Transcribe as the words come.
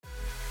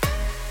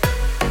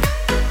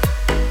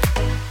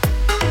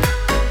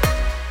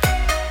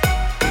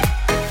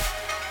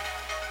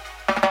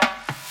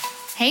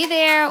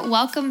there.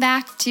 Welcome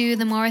back to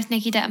the More with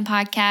Nikki Dutton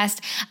podcast.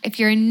 If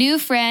you're a new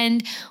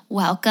friend,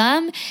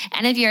 welcome.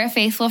 And if you're a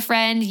faithful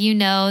friend, you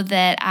know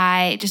that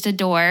I just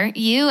adore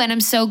you. And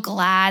I'm so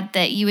glad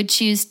that you would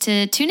choose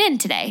to tune in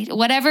today.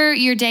 Whatever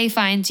your day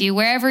finds you,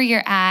 wherever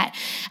you're at,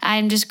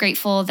 I'm just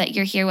grateful that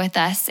you're here with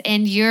us.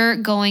 And you're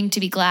going to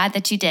be glad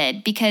that you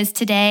did, because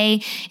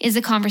today is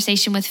a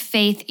conversation with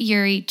Faith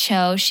Eury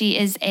Cho. She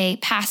is a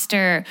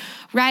pastor,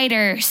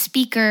 writer,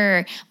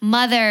 speaker,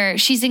 mother.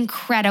 She's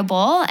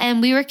incredible.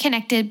 And we were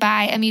connected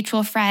by a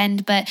mutual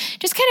friend, but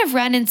just kind of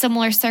run in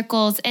similar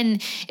circles.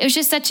 And it was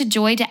just such a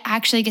joy to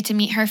actually get to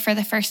meet her for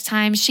the first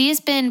time. She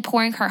has been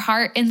pouring her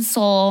heart and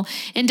soul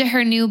into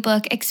her new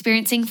book,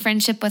 Experiencing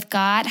Friendship with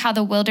God, How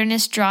the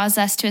Wilderness Draws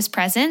Us to His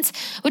Presence,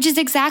 which is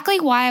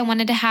exactly why I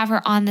wanted to have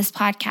her on this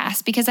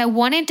podcast, because I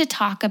wanted to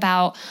talk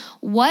about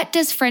what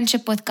does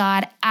friendship with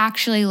God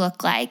actually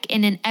look like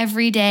in an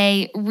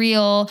everyday,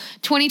 real,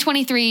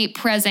 2023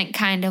 present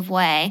kind of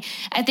way.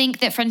 I think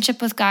that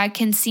friendship with God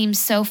can seem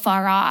so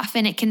far off,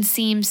 and it can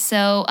seem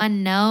so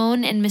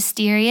unknown and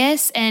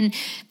mysterious. And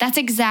that's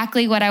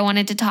exactly what I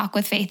wanted to talk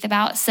with Faith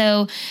about.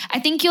 So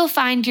I think you'll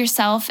find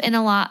yourself in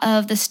a lot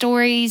of the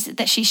stories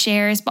that she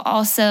shares, but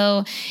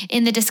also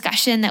in the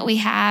discussion that we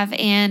have.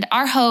 And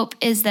our hope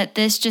is that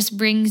this just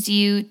brings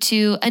you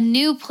to a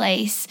new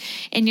place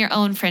in your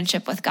own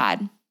friendship with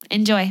God.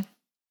 Enjoy.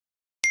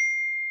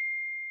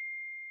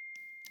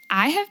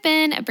 I have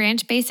been a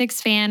Branch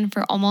Basics fan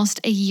for almost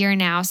a year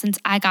now, since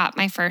I got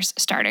my first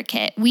starter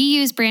kit. We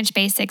use Branch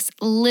Basics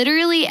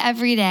literally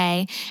every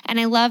day, and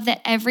I love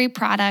that every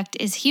product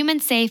is human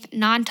safe,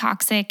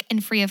 non-toxic,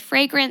 and free of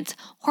fragrance,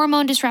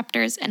 hormone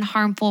disruptors, and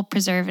harmful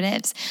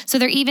preservatives. So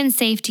they're even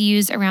safe to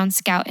use around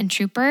Scout and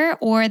Trooper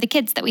or the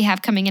kids that we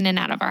have coming in and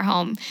out of our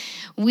home.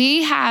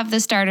 We have the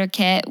starter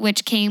kit,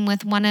 which came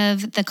with one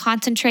of the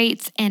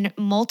concentrates and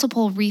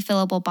multiple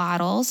refillable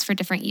bottles for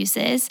different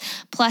uses.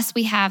 Plus,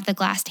 we have the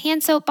glass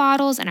hand soap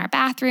bottles in our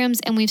bathrooms,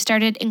 and we've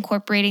started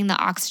incorporating the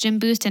oxygen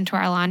boost into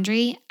our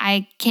laundry.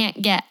 I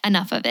can't get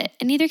enough of it,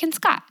 and neither can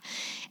Scott.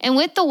 And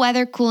with the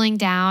weather cooling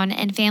down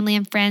and family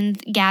and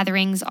friends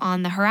gatherings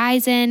on the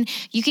horizon,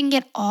 you can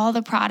get all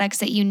the products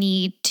that you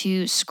need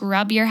to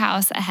scrub your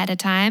house ahead of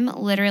time,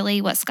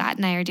 literally what Scott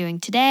and I are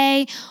doing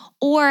today,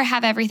 or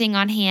have everything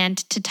on hand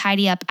to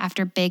tidy up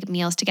after big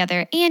meals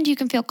together. And you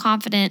can feel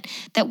confident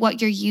that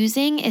what you're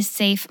using is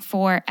safe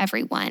for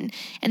everyone.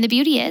 And the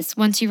beauty is,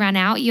 once you run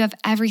out, you have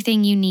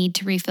everything you need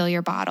to refill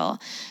your bottle.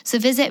 So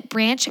visit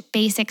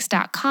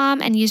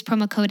branchbasics.com and use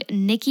promo code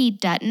Nikki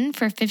Dutton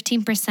for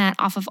 15%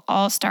 off of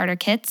all starter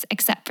kits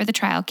except for the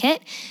trial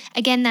kit.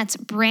 Again, that's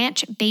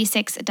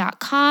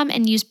branchbasics.com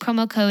and use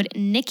promo code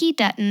Nikki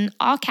Dutton,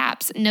 all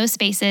caps, no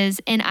spaces,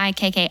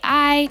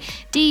 NIKKIDUTTON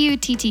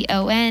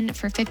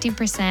for 15%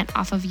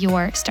 off of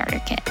your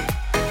starter kit.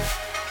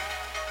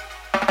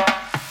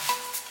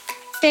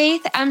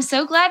 Faith, I'm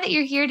so glad that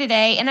you're here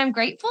today, and I'm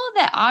grateful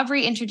that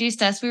Aubrey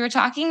introduced us. We were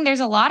talking, there's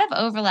a lot of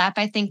overlap,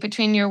 I think,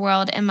 between your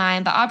world and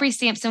mine, but Aubrey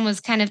Sampson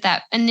was kind of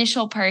that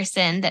initial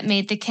person that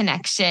made the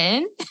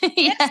connection.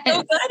 Yes.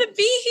 So glad to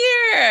be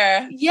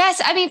here.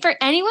 Yes, I mean, for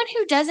anyone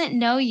who doesn't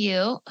know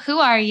you, who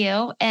are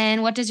you,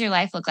 and what does your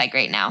life look like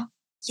right now?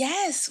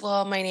 Yes.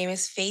 Well, my name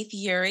is Faith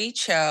Eury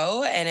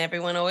Cho, and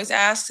everyone always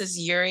asks, is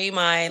Eury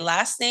my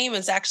last name?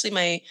 It's actually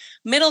my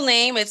middle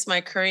name. It's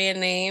my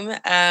Korean name.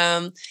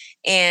 And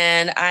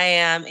I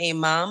am a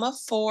mom of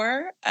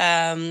four.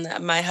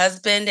 My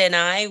husband and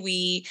I,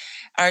 we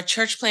are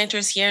church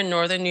planters here in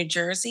northern New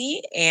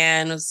Jersey.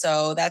 And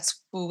so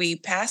that's who we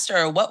pastor,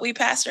 or what we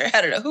pastor. I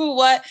don't know who,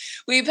 what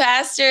we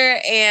pastor.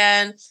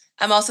 And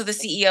I'm also the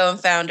CEO and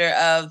founder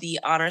of the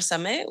Honor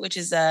Summit, which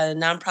is a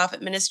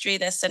nonprofit ministry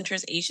that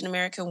centers Asian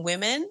American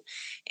women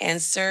and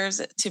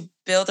serves to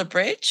build a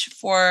bridge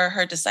for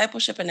her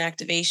discipleship and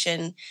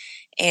activation.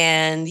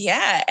 And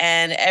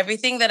and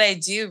everything that I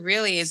do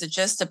really is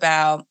just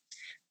about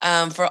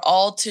for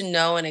all to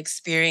know and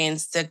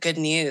experience the good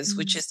news,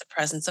 which is the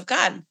presence of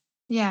God.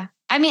 Yeah.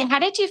 I mean, how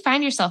did you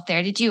find yourself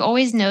there? Did you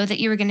always know that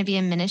you were going to be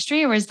in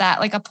ministry, or was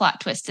that like a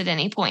plot twist at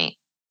any point?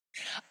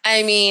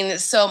 I mean,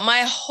 so my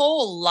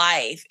whole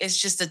life is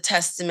just a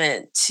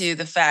testament to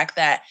the fact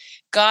that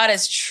God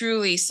is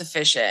truly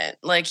sufficient.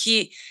 I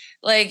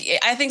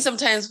think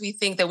sometimes we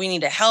think that we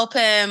need to help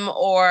him,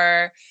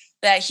 or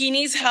that he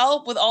needs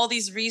help with all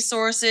these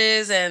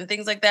resources and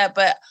things like that.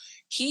 But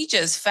he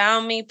just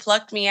found me,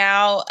 plucked me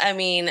out. I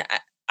mean,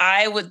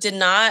 did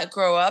not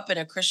grow up in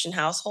a Christian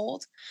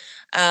household.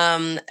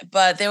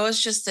 But there was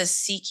just a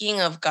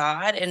seeking of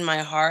God in my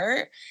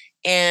heart.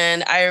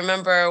 And I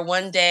remember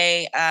one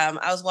day I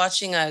was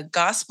watching a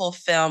gospel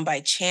film by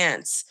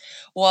chance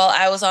while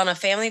I was on a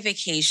family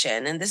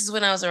vacation. And this is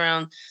when I was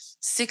around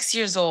 6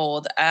 years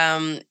old.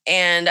 And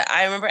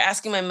I remember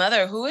asking my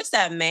mother, who is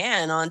that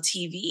man on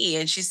TV?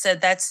 And she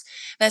said, that's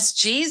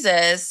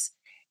Jesus.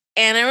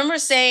 And I remember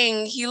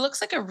saying, he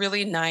looks like a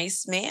really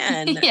nice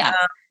man. Yeah.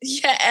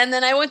 Yeah. And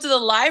then I went to the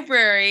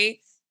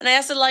library and I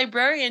asked the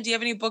librarian, do you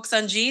have any books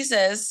on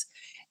Jesus?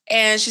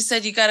 And she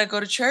said, you got to go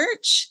to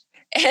church.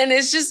 And it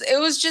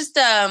was just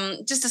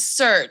a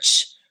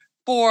search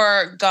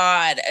for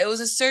God. It was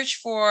a search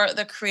for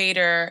the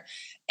creator.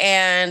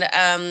 And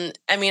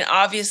I mean,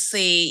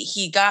 obviously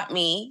he got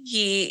me.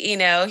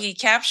 He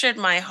captured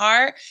my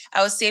heart.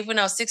 I was saved when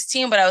I was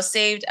 16, but I was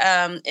saved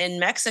in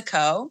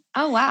Mexico.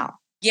 Oh, wow.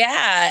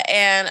 Yeah.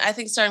 And I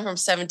think starting from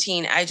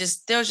 17,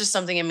 there was just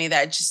something in me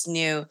that I just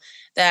knew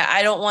that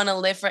I don't want to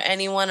live for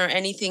anyone or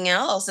anything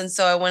else. And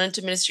so I went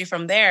into ministry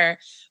from there.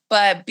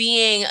 But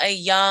being a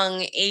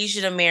young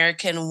Asian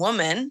American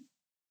woman,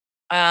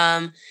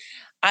 um,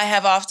 I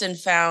have often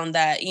found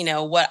that,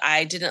 what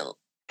I didn't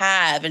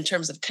have in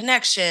terms of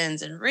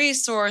connections and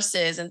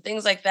resources and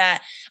things like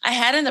that, I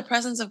had in the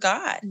presence of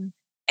God. Mm.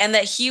 And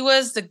that he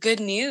was the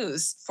good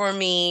news for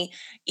me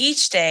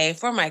each day,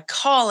 for my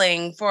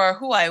calling, for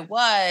who I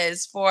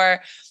was,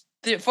 for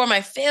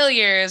my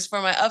failures,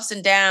 for my ups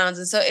and downs.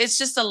 And so it's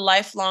just a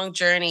lifelong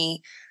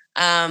journey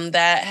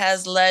that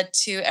has led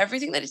to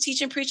everything that I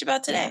teach and preach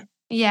about Yeah. today.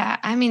 Yeah.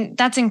 I mean,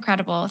 that's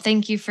incredible.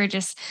 Thank you for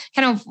just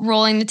kind of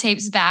rolling the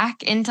tapes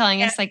back and telling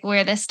Yeah. us like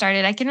where this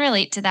started. I can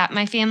relate to that.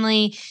 My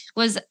family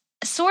was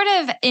sort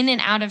of in and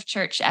out of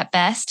church at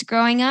best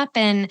growing up.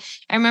 And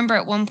I remember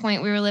at one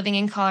point we were living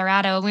in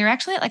Colorado and we were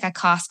actually at like a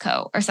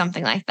Costco or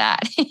something like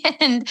that.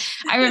 And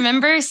I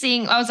remember I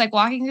was like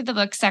walking through the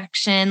book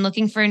section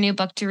looking for a new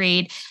book to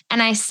read.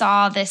 And I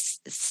saw this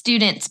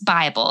student's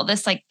Bible,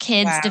 this like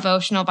kids' Wow.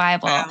 devotional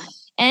Bible. Wow.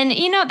 And,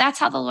 that's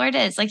how the Lord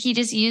is. Like, he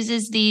just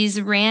uses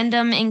these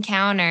random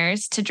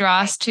encounters to draw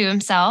us to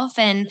himself.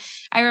 And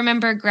I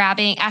remember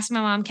asking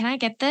my mom, can I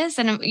get this?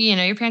 And,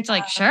 your parents are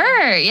like,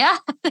 sure. Yeah.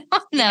 No.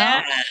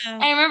 Yeah.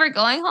 I remember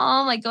going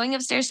home, like going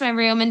upstairs to my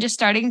room and just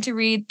starting to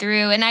read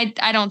through. And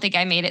I don't think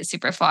I made it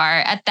super far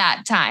at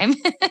that time,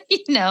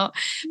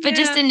 but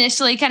just Yeah.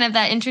 initially kind of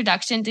that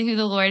introduction to who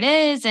the Lord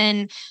is.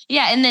 And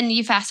yeah. And then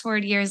you fast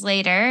forward years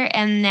later,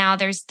 and now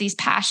there's these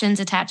passions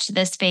attached to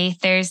this faith.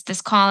 There's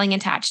this calling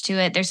attached to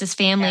it. There's this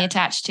family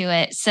attached to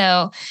it.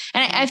 So,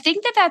 and I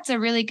think that that's a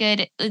really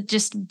good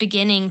just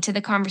beginning to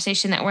the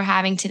conversation that we're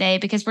having today,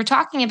 because we're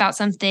talking about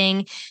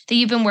something that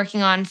you've been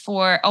working on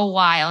for a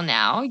while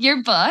now,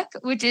 your book,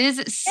 which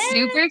is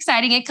super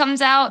exciting. It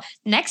comes out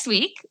next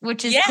week,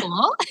 which is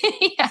cool.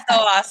 Yeah. So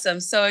awesome.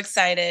 So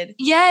excited.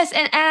 Yes,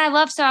 and I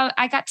love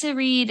I got to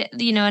read,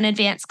 an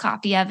advanced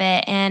copy of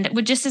it, and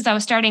just as I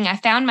was starting, I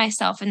found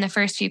myself in the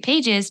first few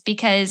pages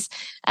because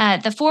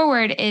the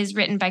foreword is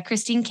written by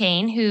Christine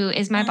Kane, who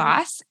is my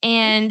boss,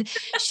 and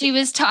she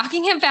was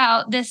talking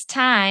about this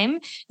time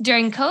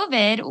during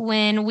COVID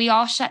when we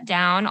all shut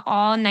down,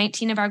 all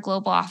 19 of our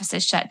global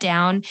offices shut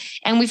down,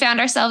 and we found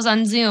ourselves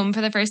on Zoom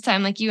for the first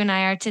time, like you and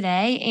I are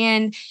today,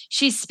 and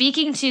she's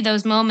speaking to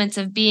those moments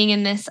of being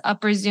in this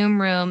upper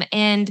Zoom room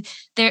and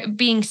there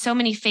being so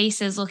many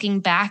faces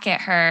looking back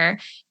at her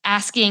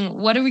asking,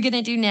 what are we going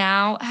to do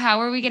now? How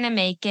are we going to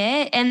make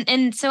it?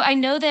 And so I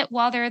know that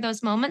while there are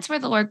those moments where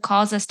the Lord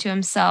calls us to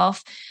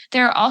himself,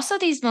 there are also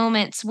these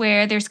moments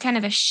where there's kind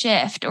of a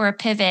shift or a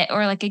pivot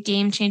or like a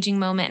game-changing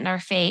moment in our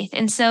faith.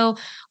 And so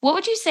what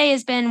would you say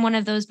has been one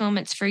of those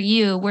moments for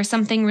you where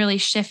something really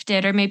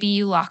shifted, or maybe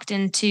you locked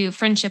into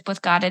friendship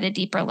with God at a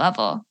deeper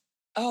level?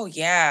 Oh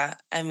yeah.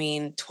 I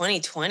mean,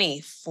 2020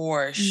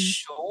 for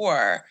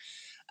sure.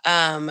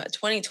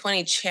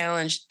 2020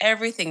 challenged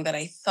everything that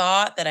I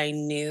thought that I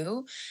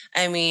knew.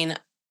 I mean,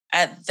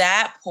 at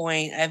that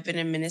point, I've been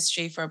in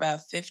ministry for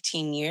about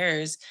 15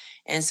 years.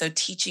 And so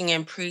teaching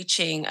and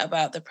preaching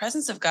about the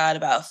presence of God,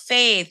 about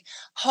faith,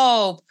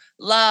 hope,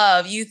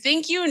 love, you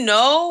think you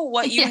know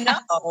what you Yeah.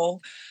 know.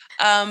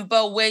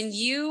 But when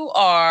you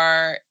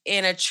are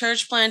in a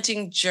church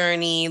planting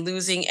journey,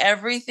 losing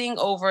everything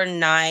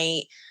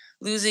overnight,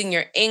 losing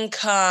your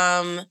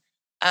income,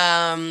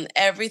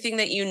 everything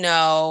that you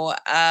know,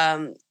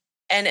 and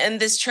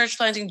this church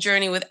planting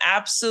journey with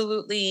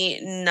absolutely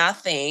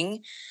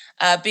nothing,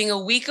 being a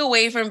week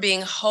away from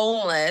being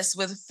homeless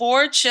with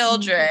 4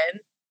 children.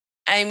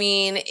 I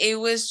mean, it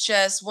was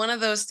just one of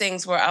those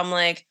things where I'm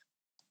like,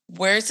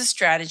 where's the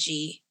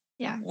strategy?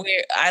 Yeah.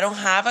 Where I don't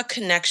have a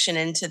connection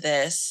into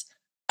this.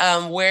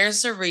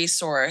 Where's the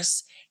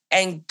resource?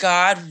 And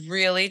God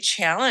really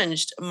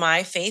challenged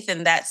my faith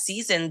in that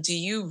season. Do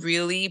you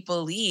really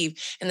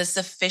believe in the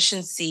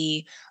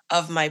sufficiency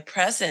of my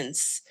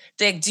presence?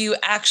 Like, do you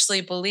actually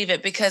believe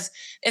it? Because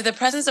if the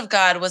presence of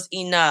God was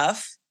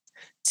enough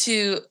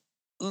to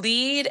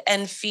lead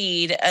and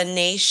feed a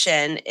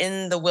nation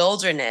in the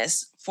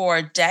wilderness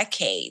for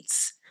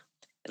decades,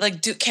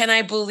 like, can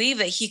I believe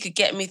that he could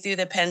get me through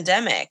the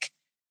pandemic?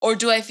 Or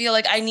do I feel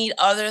like I need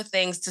other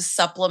things to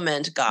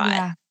supplement God?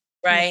 Yeah.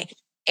 Right.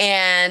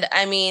 And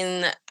I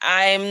mean,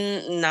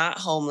 I'm not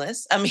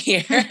homeless. I'm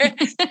here.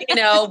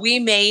 We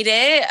made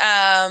it.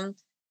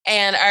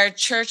 And our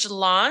church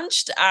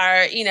launched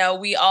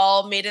we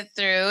all made it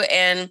through.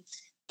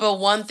 But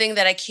one thing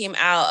that I came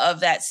out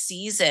of that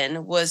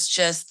season was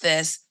just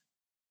this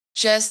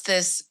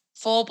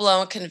full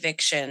blown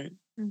conviction,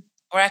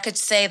 or I could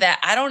say that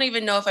I don't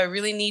even know if I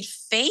really need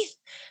faith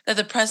that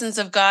the presence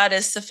of God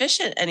is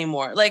sufficient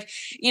anymore. Like,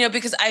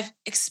 because I've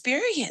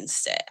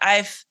experienced it,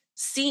 I've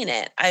seen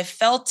it, I've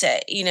felt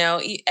it,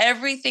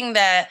 everything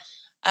that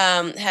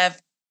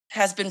have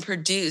has been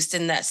produced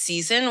in that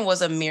season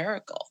was a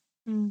miracle.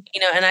 Mm.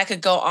 And I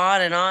could go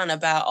on and on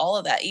about all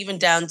of that, even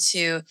down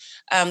to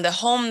the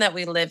home that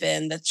we live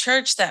in, the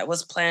church that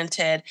was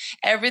planted.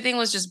 Everything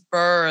was just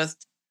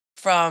birthed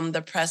from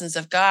the presence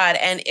of God.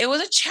 And it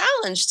was a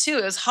challenge too.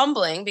 It was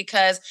humbling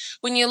because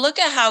when you look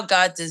at how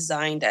God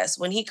designed us,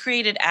 when he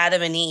created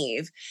Adam and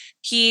Eve,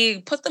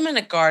 he put them in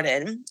a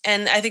garden.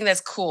 And I think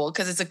that's cool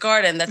because it's a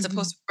garden that's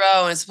supposed to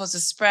grow and it's supposed to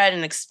spread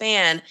and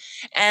expand.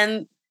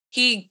 And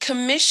he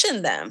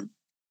commissioned them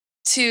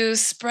to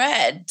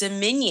spread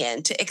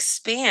dominion, to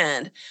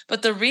expand.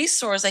 But the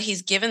resource that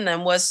he's given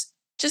them was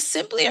just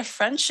simply a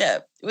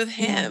friendship with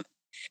him.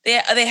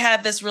 They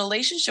had this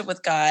relationship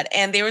with God,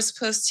 and they were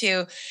supposed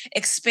to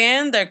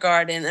expand their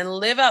garden and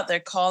live out their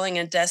calling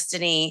and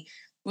destiny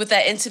with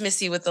that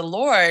intimacy with the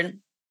Lord.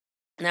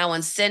 Now,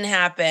 when sin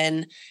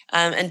happened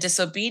and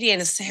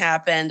disobedience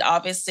happened,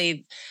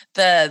 obviously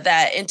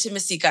that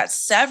intimacy got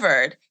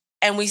severed,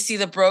 and we see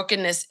the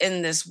brokenness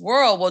in this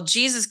world. Well,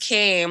 Jesus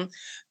came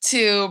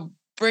to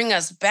bring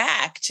us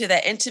back to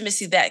that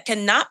intimacy that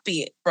cannot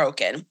be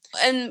broken.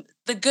 And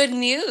the good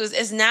news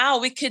is now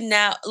we can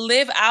now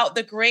live out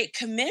the Great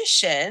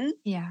Commission.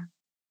 Yeah.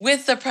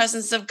 With the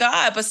presence of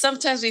God. But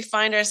sometimes we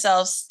find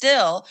ourselves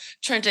still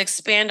trying to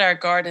expand our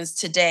gardens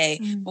today,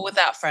 but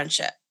without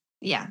friendship.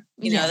 Yeah.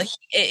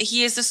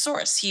 He is the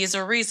source. He is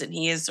a reason.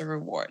 He is the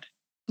reward.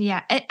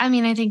 Yeah. I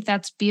mean, I think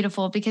that's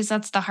beautiful because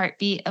that's the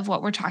heartbeat of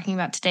what we're talking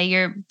about today.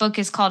 Your book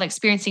is called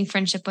Experiencing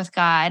Friendship with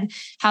God,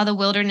 How the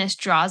Wilderness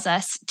Draws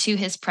Us to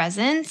His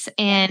Presence.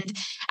 And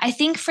I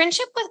think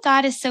friendship with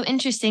God is so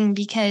interesting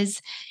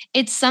because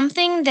it's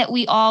something that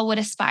we all would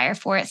aspire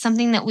for. It's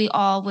something that we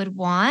all would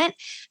want.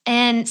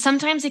 And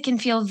sometimes it can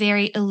feel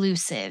very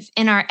elusive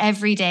in our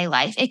everyday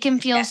life. It can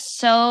feel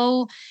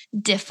so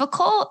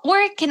difficult, or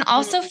it can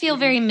also feel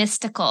very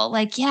mystical,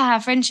 like,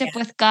 friendship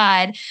with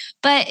God.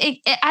 But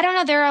I don't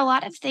know, there are a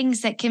lot of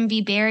things that can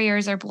be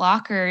barriers or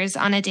blockers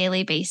on a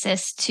daily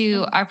basis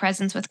to our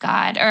presence with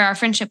God or our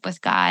friendship with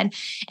God.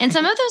 And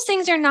some of those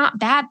things are not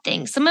bad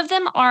things. Some of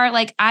them are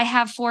like, I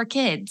have 4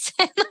 kids,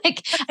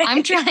 like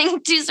I'm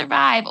trying to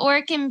survive, or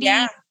it can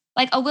be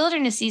like a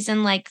wilderness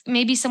season, like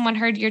maybe someone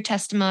heard your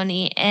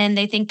testimony and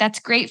they think that's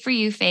great for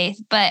you, Faith,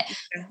 but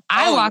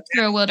I walked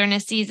through a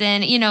wilderness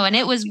season, and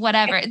it was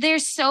whatever.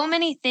 There's so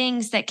many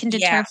things that can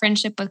deter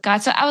friendship with God.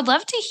 So I would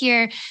love to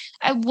hear,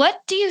 what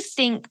do you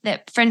think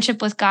that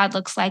friendship with God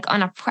looks like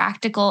on a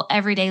practical,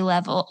 everyday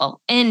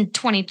level in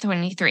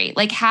 2023?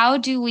 Like, how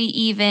do we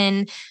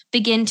even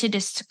begin to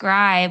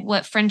describe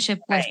what friendship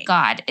with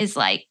God is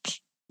like?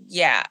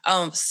 Yeah.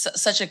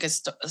 Such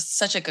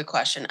a good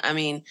question. I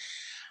mean,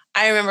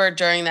 I remember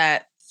during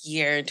that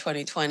year in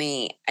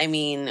 2020, I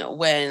mean,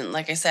 when,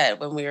 like I said,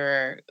 when we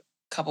were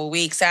a couple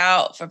weeks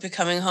out for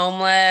becoming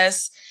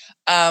homeless,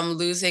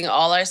 losing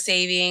all our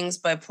savings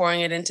by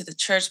pouring it into the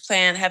church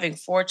plant, having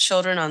 4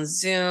 children on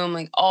Zoom,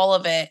 like all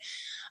of it.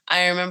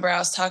 I remember I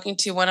was talking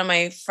to one of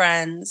my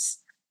friends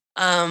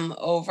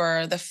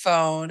over the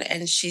phone,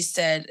 and she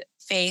said,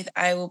 Faith,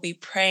 I will be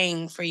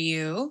praying for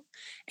you,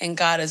 and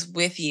God is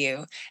with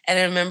you. And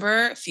I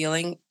remember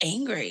feeling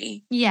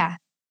angry. Yeah.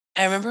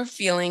 I remember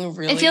feeling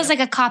really. It feels like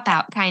a cop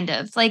out, kind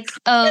of like,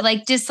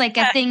 like just like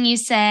a thing you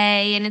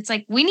say, and it's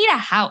like, we need a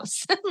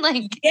house,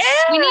 like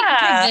we need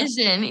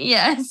provision.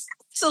 Yes,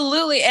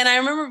 absolutely. And I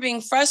remember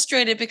being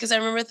frustrated because I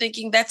remember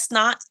thinking that's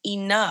not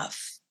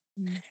enough,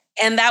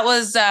 and that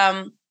was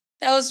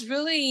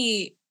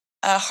really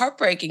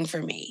heartbreaking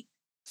for me.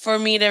 For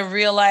me to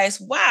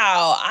realize,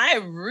 wow, I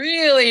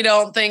really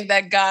don't think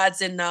that God's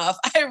enough.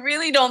 I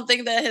really don't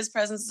think that his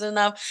presence is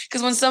enough.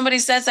 Because when somebody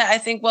says that, I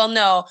think, well,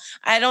 no,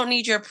 I don't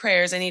need your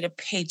prayers. I need a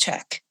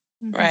paycheck,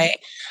 right?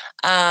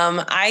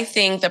 I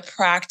think the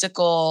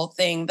practical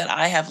thing that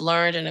I have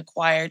learned and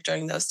acquired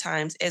during those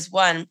times is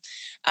one,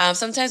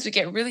 sometimes we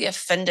get really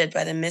offended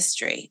by the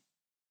mystery.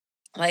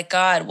 Like,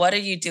 God, what are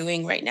you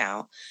doing right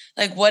now?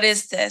 Like, what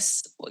is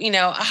this?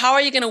 How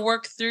are you going to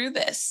work through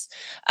this?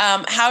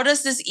 How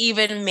does this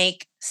even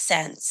make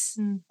sense?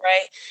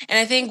 Right. And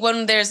I think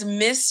when there's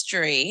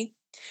mystery,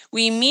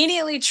 we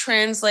immediately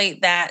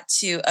translate that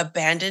to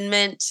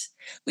abandonment.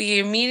 We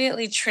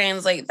immediately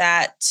translate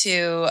that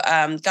to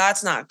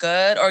God's not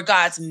good, or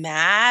God's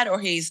mad, or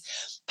he's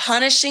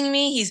punishing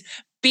me. He's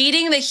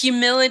beating the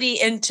humility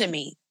into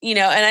me, and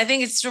I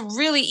think it's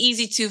really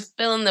easy to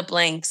fill in the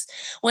blanks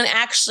when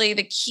actually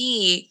the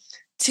key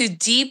to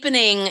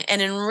deepening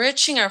and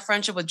enriching our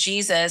friendship with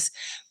Jesus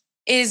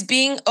is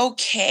being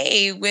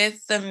okay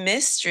with the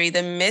mystery.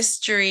 The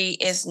mystery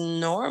is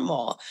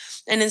normal.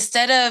 And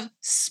instead of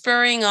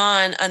spurring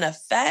on an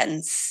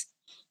offense,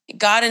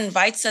 God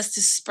invites us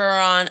to spur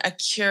on a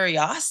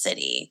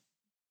curiosity.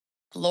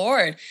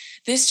 Lord,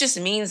 this just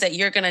means that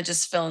you're going to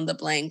just fill in the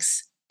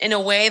blanks in a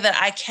way that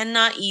I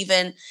cannot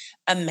even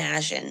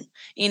imagine.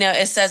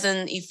 It says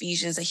in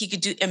Ephesians that he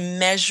could do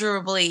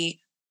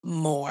immeasurably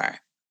more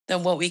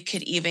than what we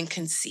could even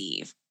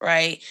conceive,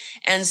 right?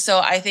 And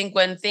so I think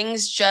when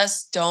things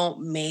just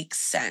don't make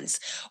sense,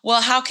 well,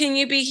 how can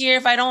you be here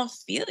if I don't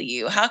feel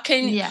you?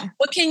 Yeah.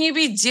 What can you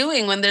be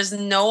doing when there's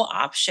no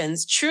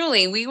options?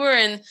 Truly, we were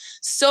in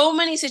so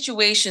many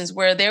situations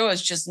where there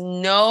was just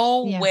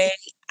no Yeah. way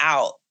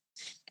out.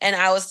 And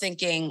I was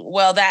thinking,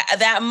 well,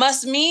 that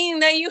must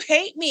mean that you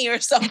hate me or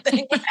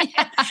something,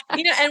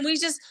 right? And we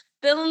just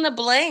fill in the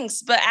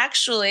blanks. But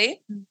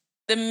actually,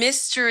 the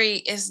mystery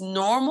is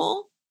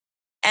normal,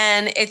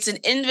 and it's an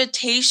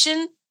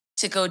invitation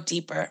to go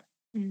deeper.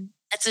 Mm.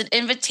 It's an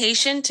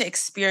invitation to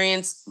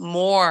experience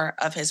more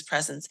of his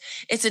presence.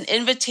 It's an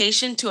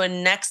invitation to a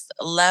next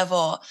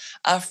level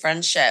of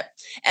friendship.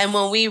 And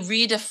when we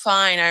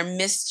redefine our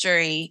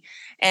mystery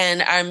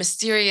and our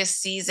mysterious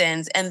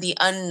seasons and the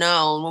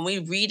unknown, when we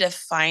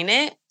redefine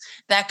it,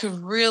 that could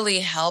really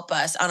help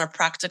us on a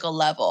practical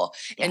level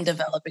in Yeah.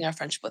 developing our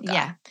friendship with God.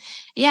 Yeah.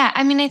 Yeah.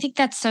 I mean, I think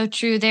that's so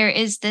true. There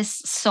is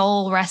this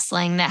soul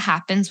wrestling that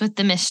happens with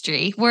the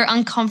mystery. We're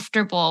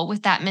uncomfortable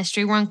with that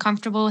mystery. We're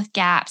uncomfortable with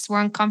gaps.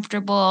 We're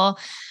uncomfortable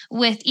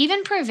with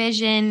even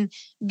provision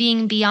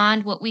being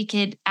beyond what we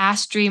could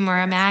ask, dream,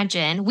 or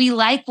imagine. We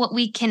like what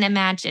we can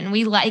imagine.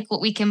 We like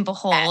what we can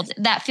behold.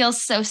 That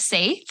feels so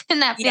safe.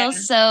 And that Yeah.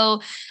 feels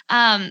so,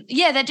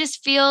 that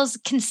just feels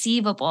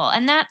conceivable.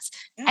 And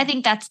I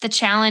think that's the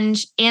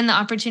challenge and the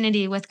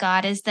opportunity with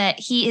God, is that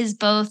he is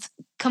both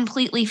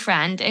completely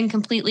friend and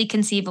completely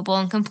conceivable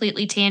and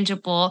completely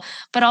tangible,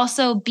 but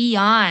also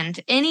beyond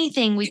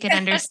anything we could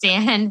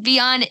understand,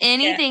 beyond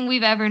anything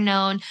we've ever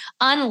known,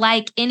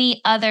 unlike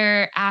any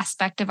other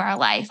aspect of our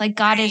life. Like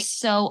God is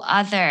so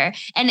other.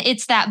 And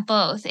it's that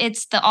both.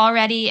 It's the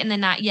already and the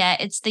not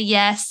yet. It's the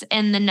yes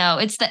and the no.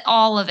 It's the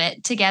all of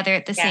it together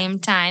at the same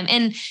time.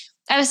 And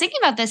I was thinking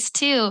about this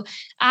too.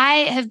 I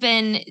have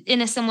been in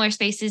a similar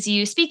space as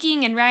you,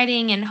 speaking and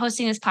writing and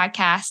hosting this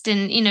podcast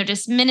and,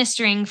 just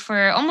ministering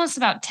for almost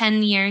about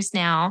 10 years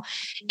now.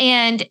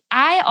 And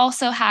I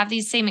also have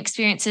these same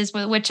experiences,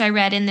 which I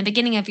read in the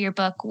beginning of your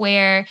book,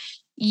 where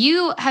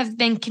you have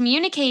been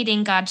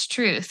communicating God's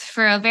truth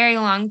for a very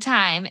long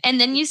time.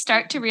 And then you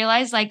start to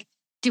realize, like,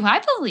 do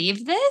I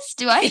believe this?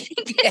 Do I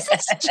think this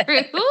is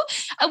true?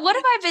 What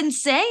have I been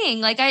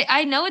saying? Like,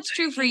 I know it's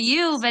true for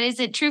you, but is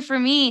it true for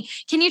me?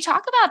 Can you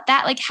talk about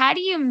that? Like, how do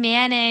you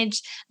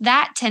manage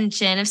that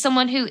tension of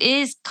someone who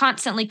is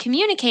constantly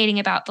communicating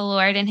about the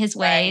Lord and his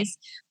ways,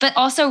 but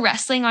also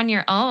wrestling on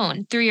your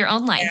own through your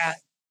own life? Yeah.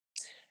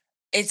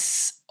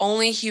 It's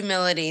only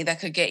humility that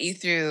could get you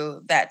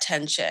through that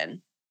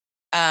tension.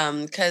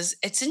 Because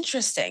it's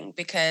interesting,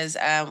 because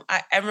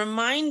I'm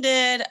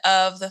reminded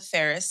of the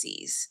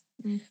Pharisees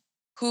Mm.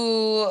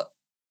 who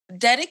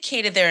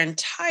dedicated their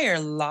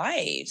entire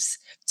lives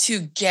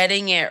to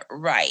getting it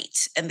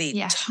right. And they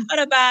Yeah. taught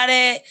about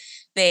it.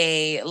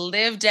 They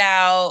lived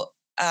out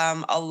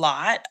a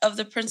lot of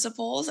the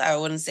principles. I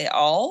wouldn't say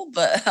all,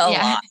 but a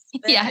Yeah. lot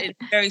of it Yeah. in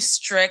a very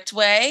strict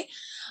way.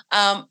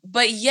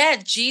 But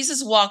yet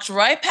Jesus walked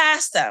right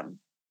past them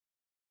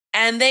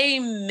and they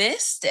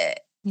missed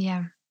it.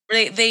 Yeah.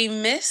 They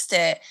missed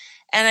it.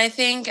 And I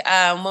think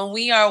when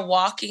we are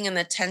walking in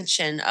the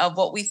tension of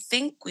what we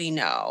think we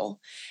know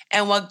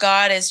and what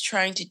God is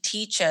trying to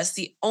teach us,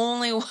 the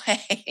only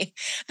way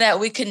that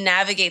we can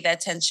navigate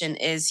that tension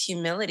is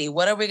humility.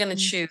 What are we going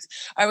to choose?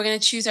 Are we going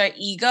to choose our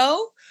ego,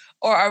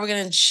 or are we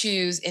going to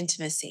choose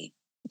intimacy?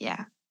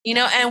 Yeah.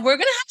 And we're going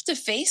to have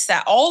to face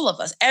that. All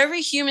of us,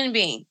 every human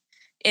being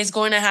is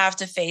going to have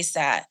to face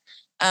that.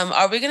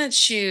 Are we going to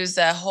choose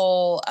the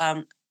whole,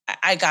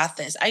 I got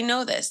this. I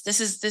know this. This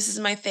is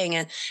my thing.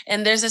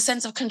 And there's a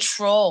sense of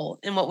control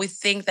in what we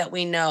think that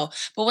we know.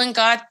 But when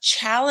God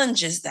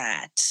challenges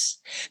that,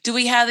 do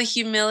we have the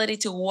humility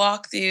to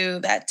walk through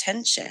that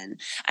tension?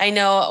 I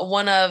know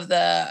one of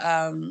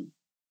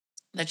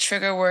the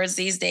trigger words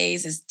these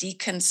days is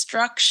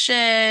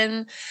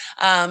deconstruction.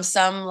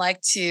 Some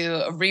like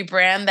to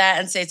rebrand that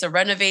and say it's a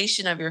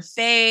renovation of your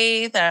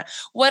faith,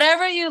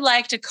 whatever you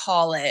like to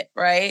call it,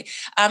 right?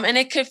 And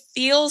it could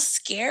feel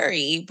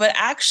scary, but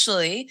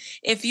actually,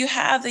 if you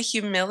have the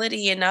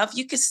humility enough,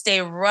 you could stay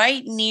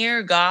right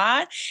near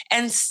God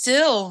and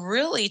still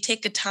really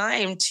take the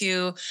time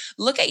to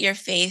look at your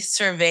faith,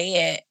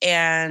 survey it,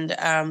 and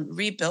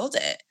rebuild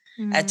it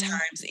at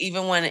times,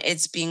 even when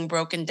it's being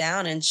broken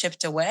down and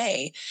chipped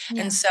away.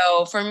 Yeah. And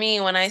so for me,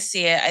 when I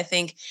see it, I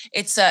think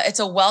it's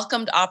a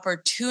welcomed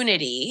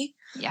opportunity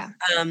Yeah.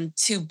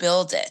 to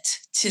build it,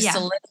 to Yeah.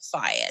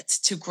 solidify it,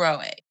 to grow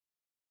it.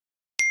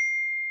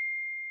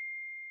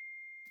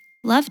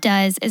 Love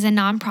Does is a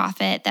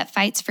nonprofit that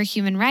fights for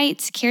human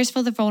rights, cares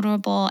for the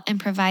vulnerable, and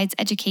provides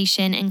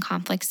education in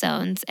conflict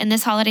zones. And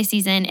this holiday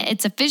season,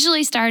 it's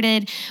officially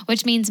started,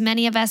 which means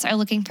many of us are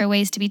looking for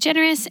ways to be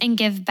generous and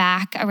give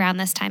back around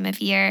this time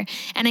of year.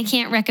 And I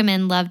can't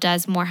recommend Love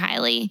Does more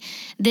highly.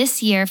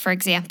 This year, for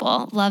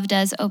example, Love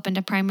Does opened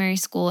a primary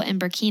school in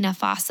Burkina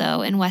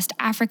Faso in West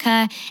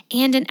Africa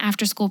and an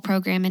after-school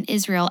program in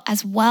Israel,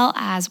 as well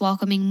as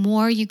welcoming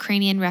more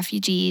Ukrainian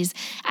refugees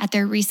at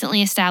their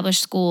recently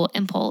established school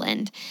in Poland.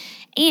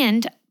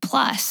 And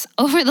Plus,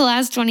 over the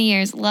last 20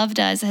 years, Love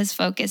Does has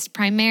focused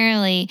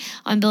primarily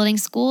on building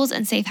schools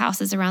and safe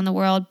houses around the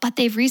world, but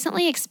they've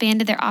recently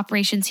expanded their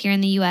operations here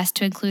in the US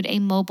to include a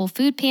mobile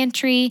food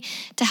pantry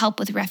to help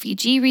with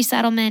refugee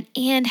resettlement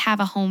and have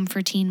a home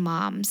for teen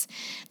moms.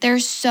 There are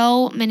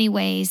so many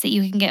ways that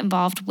you can get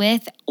involved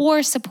with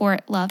or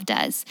support Love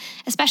Does,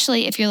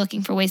 especially if you're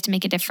looking for ways to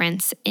make a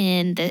difference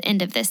in the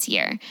end of this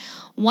year.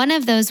 One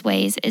of those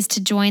ways is to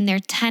join their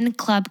 10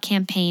 Club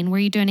campaign, where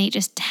you donate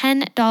just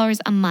 $10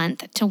 a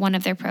month to one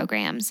of their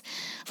programs.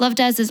 Love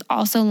Does is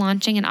also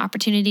launching an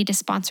opportunity to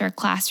sponsor a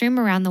classroom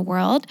around the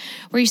world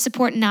where you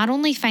support not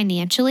only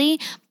financially,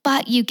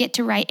 but you get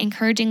to write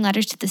encouraging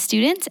letters to the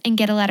students and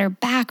get a letter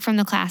back from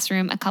the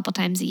classroom a couple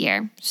times a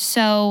year.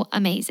 So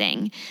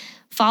amazing.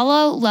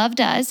 Follow Love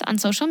Does on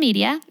social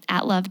media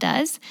at Love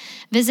Does.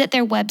 Visit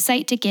their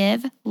website to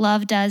give,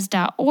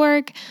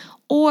 lovedoes.org,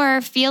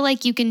 or feel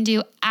like you can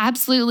do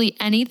absolutely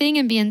anything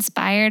and be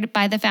inspired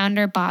by the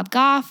founder, Bob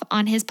Goff,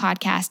 on his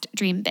podcast,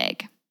 Dream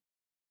Big.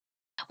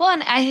 Well,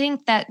 and I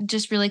think that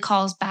just really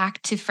calls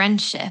back to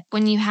friendship.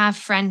 When you have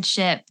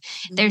friendship,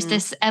 there's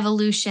this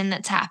evolution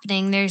that's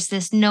happening. There's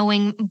this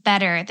knowing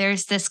better.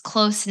 There's this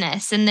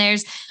closeness, and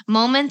there's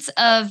moments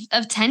of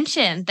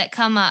tension that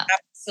come up.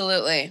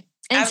 Absolutely.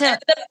 And so,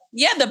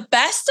 the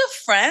best of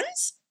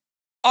friends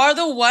are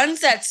the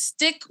ones that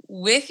stick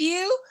with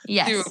you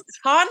through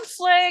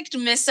conflict,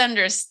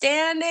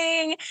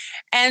 misunderstanding.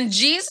 And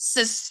Jesus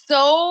is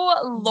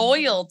so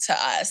loyal to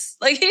us.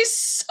 Like, he's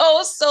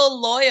so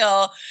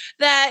loyal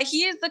that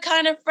he is the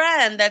kind of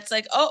friend that's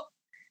like, oh,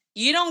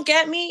 you don't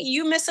get me?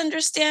 You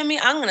misunderstand me?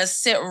 I'm going to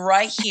sit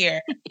right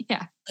here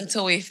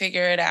until we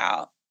figure it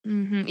out.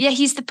 Mm-hmm. Yeah,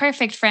 he's the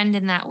perfect friend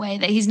in that way,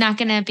 that he's not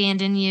going to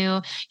abandon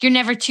you. You're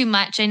never too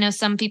much. I know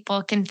some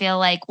people can feel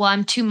like, well,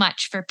 I'm too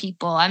much for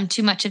people. I'm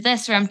too much of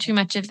this or I'm too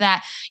much of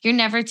that. You're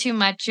never too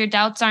much. Your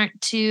doubts aren't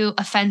too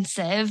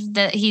offensive.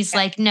 That he's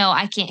like, no,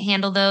 I can't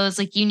handle those.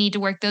 Like, you need to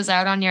work those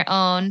out on your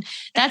own.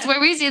 That's where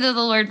we see that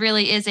the Lord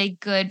really is a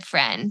good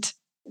friend.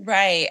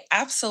 Right.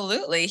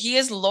 Absolutely. He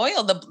is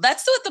loyal.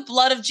 That's what the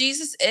blood of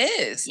Jesus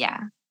is.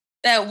 Yeah.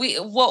 That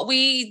what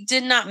we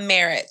did not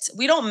merit.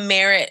 We don't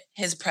merit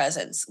his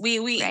presence. We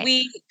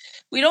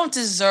don't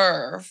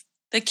deserve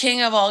the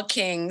King of all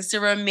kings to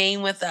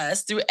remain with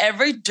us through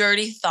every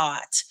dirty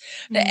thought,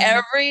 to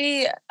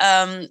every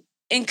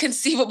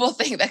inconceivable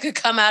thing that could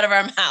come out of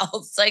our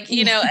mouths. Like,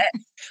 we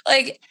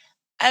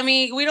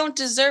don't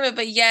deserve it,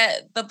 but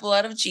yet the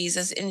blood of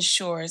Jesus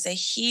ensures that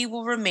he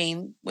will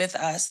remain with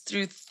us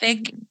through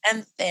thick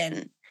and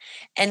thin.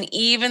 And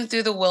even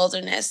through the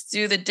wilderness,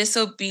 through the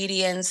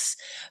disobedience,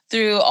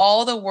 through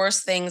all the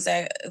worst things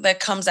that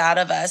comes out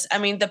of us. I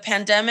mean, the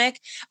pandemic,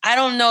 I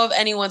don't know if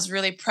anyone's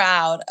really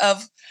proud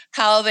of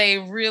how they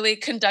really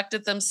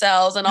conducted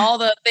themselves and all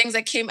the things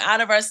that came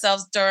out of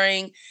ourselves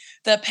during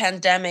the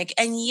pandemic.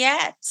 And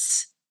yet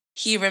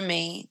he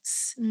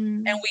remains.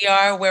 And we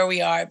are where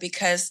we are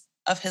because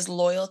of his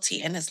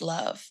loyalty and his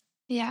love.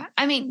 Yeah.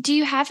 I mean, do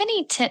you have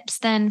any tips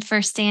then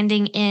for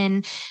standing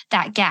in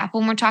that gap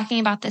when we're talking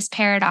about this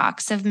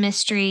paradox of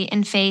mystery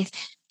and faith?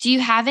 Do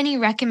you have any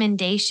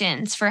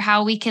recommendations for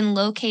how we can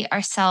locate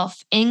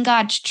ourselves in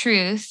God's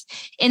truth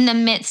in the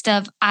midst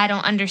of, I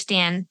don't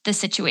understand the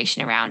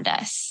situation around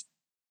us?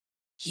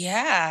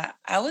 Yeah,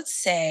 I would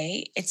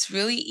say it's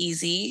really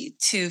easy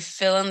to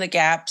fill in the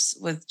gaps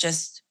with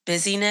just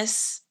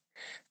busyness,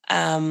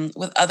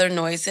 with other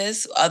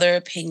noises, other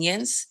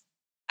opinions.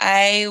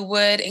 I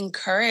would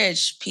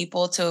encourage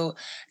people to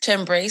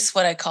embrace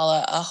what I call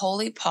a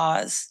holy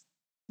pause.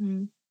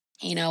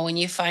 When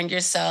you find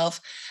yourself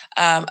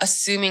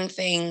assuming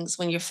things,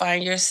 when you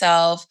find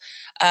yourself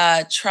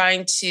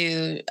trying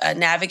to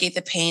navigate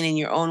the pain in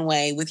your own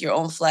way with your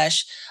own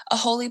flesh, a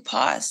holy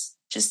pause,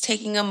 just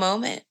taking a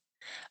moment,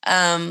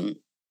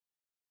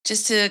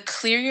 just to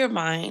clear your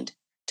mind,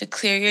 to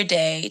clear your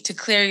day, to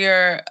clear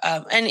your,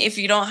 and if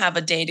you don't have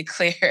a day to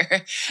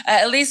clear,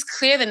 at least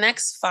clear the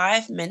next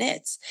 5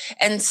 minutes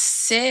and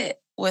sit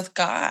with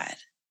God,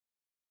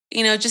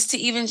 just to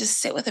even just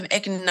sit with him,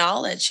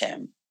 acknowledge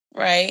him,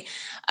 right?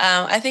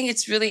 I think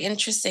it's really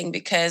interesting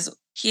because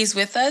he's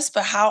with us,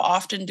 but how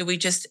often do we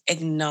just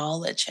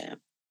acknowledge him?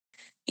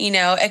 We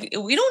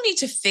don't need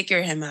to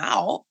figure him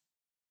out.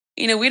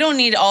 We don't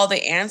need all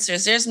the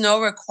answers. There's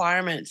no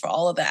requirement for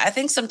all of that. I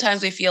think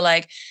sometimes we feel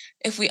like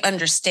if we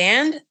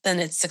understand, then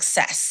it's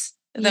success.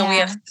 Then we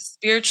have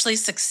spiritually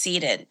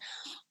succeeded.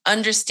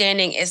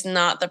 Understanding is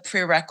not the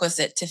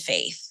prerequisite to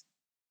faith.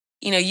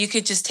 You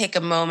could just take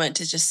a moment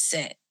to just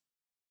sit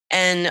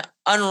and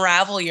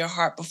unravel your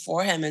heart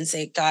before him and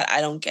say, God,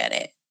 I don't get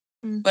it.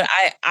 But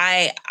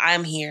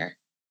I'm here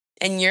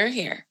and you're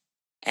here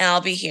and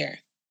I'll be here.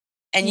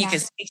 And you can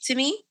speak to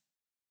me,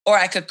 or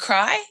I could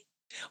cry.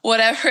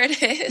 Whatever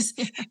it is,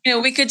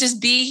 we could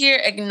just be here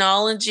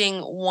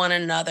acknowledging one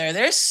another.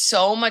 There's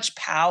so much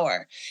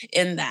power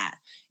in that,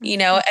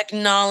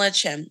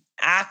 acknowledge him,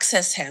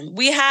 access him.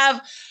 We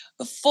have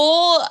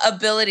full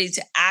ability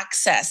to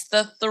access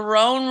the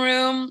throne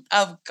room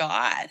of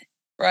God,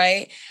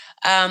 right?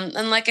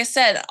 And like I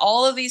said,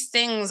 all of these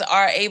things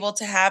are able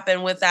to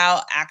happen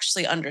without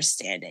actually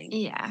understanding.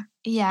 Yeah.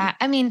 Yeah.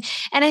 I mean,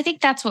 and I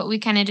think that's what we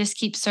kind of just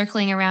keep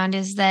circling around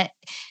is that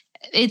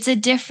it's a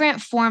different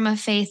form of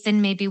faith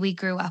than maybe we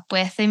grew up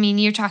with. I mean,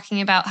 you're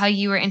talking about how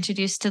you were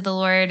introduced to the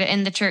Lord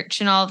and the church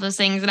and all of those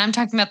things. And I'm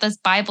talking about this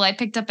Bible I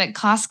picked up at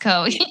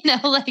Costco,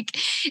 like,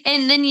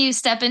 and then you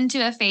step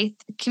into a faith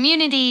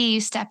community,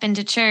 you step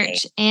into Right.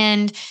 church.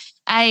 And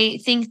I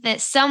think that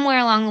somewhere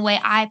along the way,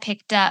 I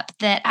picked up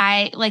that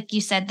like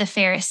you said, the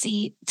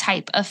Pharisee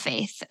type of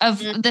faith, of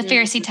the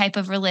Pharisee Mhm. type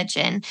of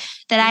religion,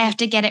 that I Mhm. have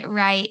to get it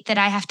right, that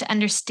I have to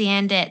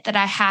understand it, that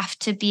I have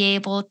to be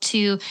able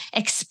to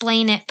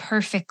explain it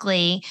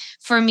perfectly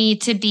for me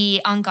to be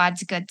on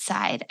God's good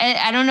side.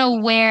 I don't know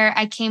where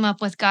I came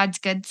up with God's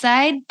good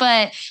side,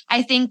 but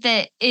I think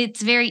that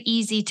it's very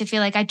easy to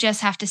feel like I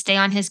just have to stay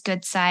on his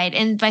good side.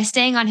 And by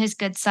staying on his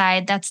good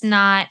side, that's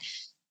not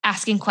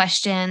asking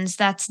questions.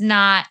 That's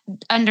not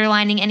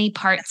underlining any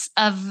parts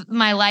of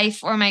my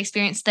life or my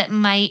experience that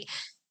might,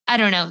 I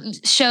don't know,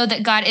 show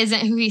that God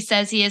isn't who he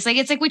says he is. Like,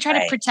 it's like we try to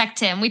Right. protect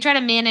him. We try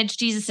to manage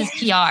Jesus's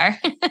Yes.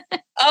 PR.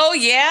 Oh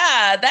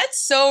yeah,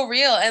 that's so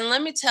real. And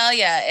let me tell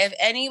you, if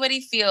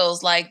anybody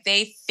feels like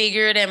they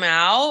figured him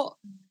out,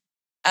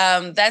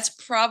 that's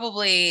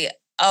probably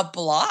a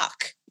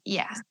block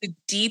Yeah. to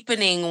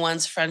deepening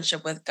one's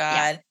friendship with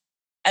Yeah. God.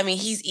 I mean,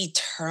 he's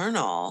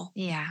eternal.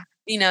 Yeah.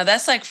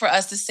 That's like for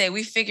us to say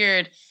we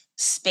figured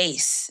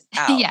space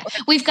out. Yeah.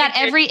 Like, We've we got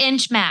figured, every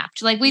inch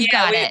mapped. Like, we've yeah,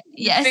 got we it. we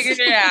Yes. figured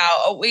it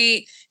out.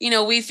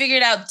 We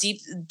figured out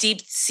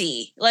deep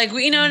sea. Like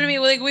we, you know what I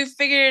mean? Like we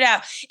figured it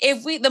out.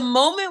 The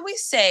moment we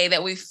say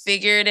that we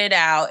figured it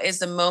out is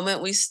the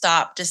moment we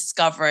stop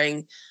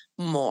discovering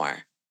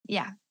more.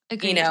 Yeah.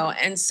 Agreed.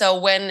 And so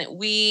when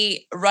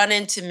we run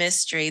into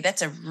mystery,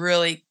 that's a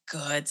really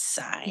good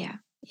sign. Yeah.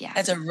 Yeah.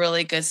 That's a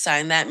really good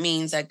sign. That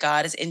means that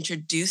God is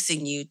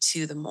introducing you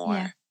to the Yeah.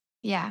 more.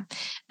 Yeah.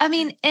 I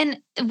mean, and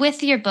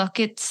with your book,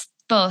 it's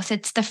both.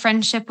 It's the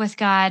friendship with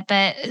God,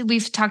 but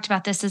we've talked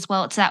about this as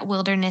well. It's that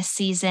wilderness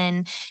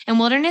season. And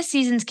wilderness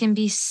seasons can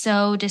be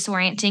so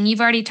disorienting.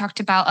 You've already talked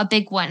about a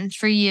big one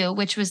for you,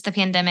 which was the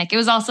pandemic. It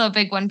was also a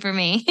big one for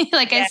me.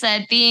 Like I Yeah.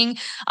 said, being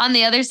on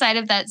the other side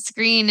of that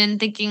screen and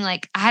thinking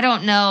like, I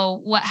don't know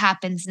what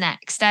happens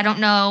next. I don't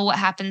know what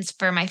happens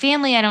for my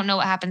family. I don't know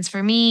what happens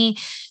for me.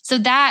 So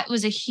that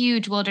was a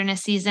huge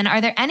wilderness season.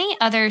 Are there any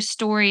other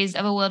stories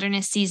of a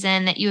wilderness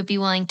season that you would be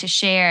willing to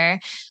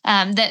share,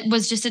 that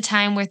was just a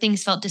time where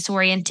things felt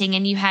disorienting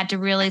and you had to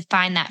really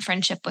find that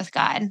friendship with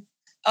God?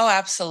 Oh,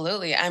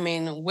 absolutely. I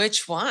mean,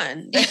 which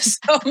one? There's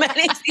so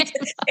many.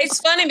 It's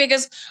funny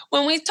because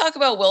when we talk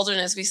about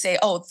wilderness, we say,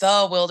 "Oh,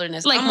 the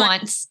wilderness." Like I'm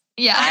like, once.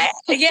 Yeah. I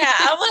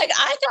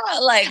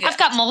got like I've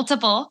got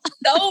multiple.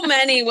 so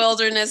many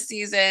wilderness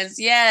seasons.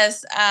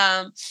 Yes.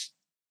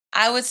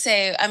 I would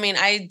say, I mean,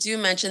 I do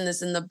mention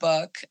this in the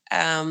book.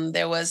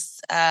 There was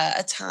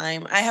a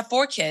time, I have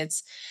 4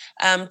 kids.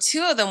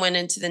 Two of them went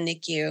into the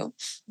NICU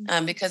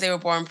because they were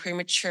born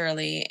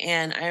prematurely.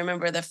 And I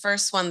remember the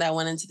first one that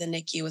went into the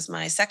NICU was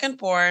my second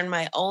born,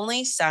 my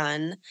only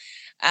son.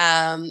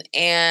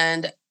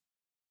 And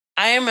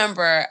I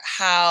remember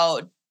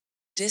how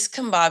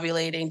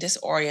discombobulating,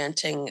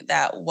 disorienting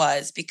that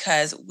was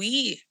because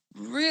we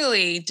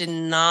really did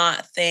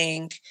not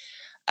think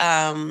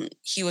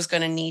he was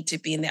going to need to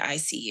be in the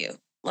ICU.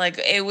 Like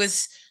it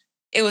was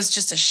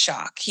just a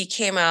shock. He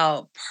came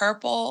out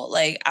purple.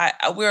 Like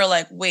we were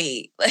like,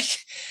 wait, like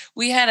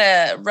we had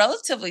a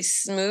relatively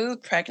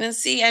smooth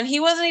pregnancy, and he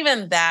wasn't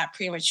even that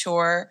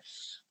premature.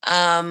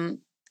 Um,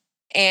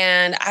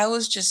 and I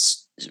was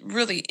just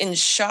really in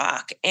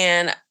shock.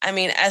 And I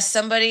mean, as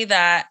somebody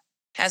that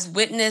has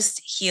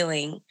witnessed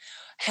healing,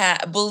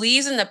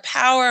 believes in the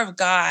power of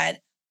God,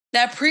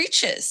 that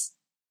preaches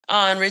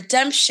on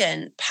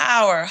redemption,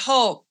 power,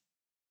 hope.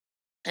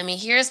 I mean,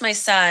 here's my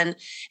son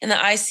in the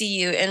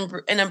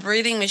ICU in a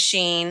breathing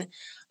machine,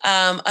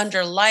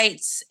 under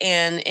lights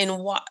and in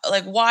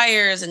like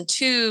wires and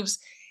tubes.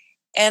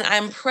 And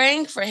I'm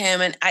praying for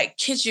him. And I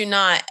kid you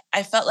not,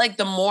 I felt like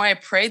the more I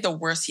prayed, the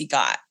worse he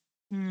got.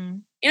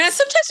 Mm.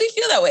 Sometimes we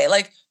feel that way.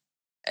 Like,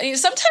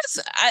 sometimes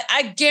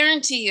I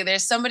guarantee you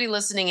there's somebody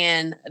listening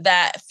in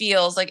that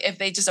feels like if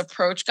they just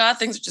approach God,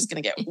 things are just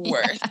going to get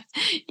worse.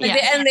 Yeah.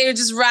 Yeah. And they would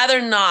just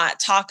rather not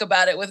talk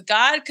about it with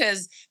God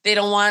because they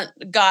don't want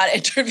God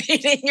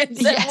intervening in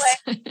some Yes.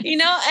 way,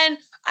 And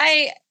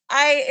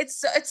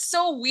it's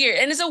so weird,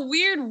 and it's a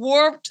weird,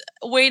 warped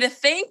way to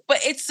think, but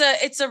it's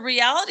a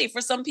reality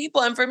for some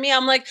people, and for me,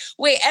 I'm like,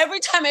 wait, every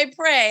time I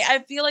pray,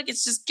 I feel like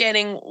it's just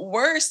getting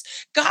worse.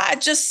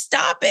 God, just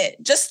stop it.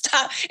 Just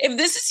stop. If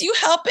this is you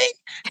helping,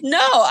 no,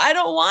 I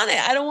don't want it.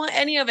 I don't want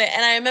any of it.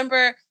 And I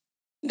remember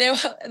there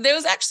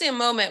was actually a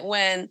moment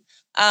when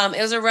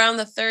it was around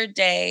the third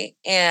day,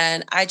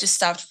 and I just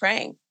stopped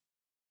praying.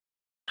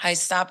 I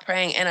stopped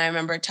praying, and I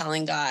remember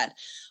telling God,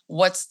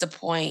 what's the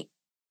point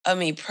of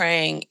me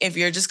praying if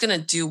you're just going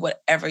to do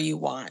whatever you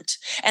want?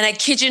 And I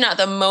kid you not,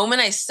 the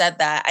moment I said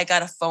that, I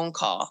got a phone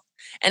call.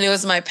 And it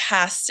was my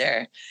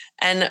pastor.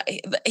 And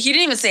he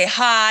didn't even say,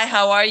 hi,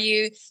 how are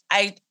you?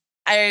 I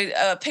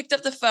picked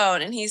up the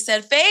phone and he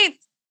said, Faith,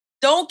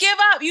 don't give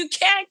up. You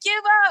can't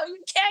give up.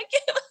 You can't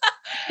give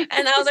up.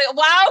 And I was like,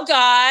 wow,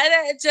 God,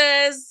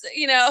 just,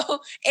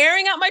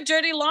 airing out my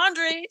dirty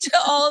laundry to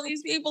all of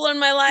these people in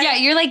my life. Yeah,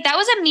 you're like, that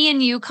was a me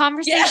and you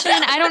conversation.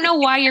 Yeah. I don't know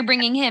why you're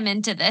bringing him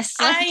into this.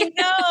 I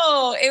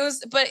know.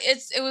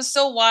 It was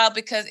so wild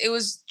because it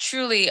was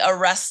truly a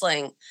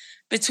wrestling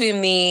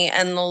between me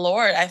and the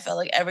Lord. I felt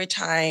like every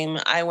time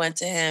I went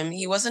to him,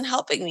 he wasn't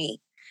helping me.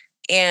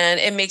 And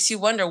it makes you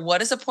wonder,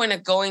 what is the point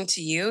of going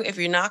to you if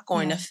you're not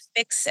going to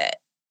fix it?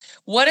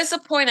 What is the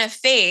point of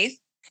faith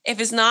if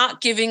it's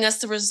not giving us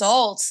the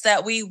results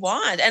that we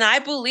want? And I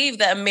believe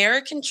that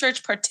American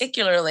church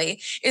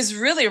particularly is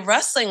really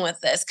wrestling with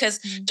this because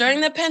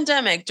during the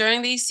pandemic,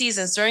 during these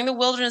seasons, during the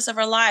wilderness of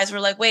our lives, we're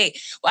like,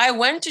 wait, well, I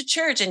went to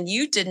church and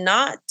you did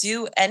not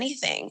do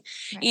anything,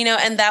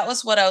 and that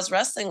was what I was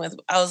wrestling with.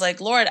 I was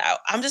like, Lord,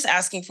 I'm just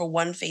asking for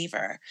one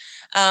favor.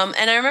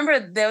 And I remember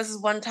there was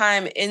this one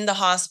time in the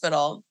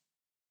hospital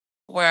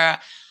where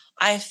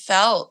I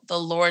felt the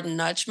Lord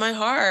nudge my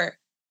heart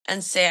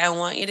and say, I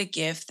want you to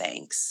give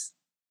thanks.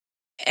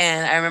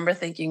 And I remember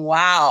thinking,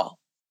 wow,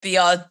 the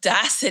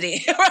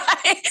audacity,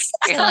 right?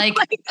 You're like,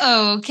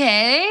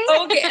 okay.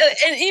 Okay.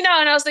 And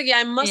I was thinking,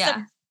 I must have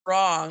been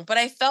wrong, but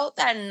I felt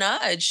that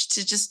nudge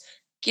to just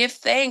give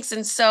thanks.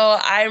 And so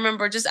I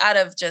remember just out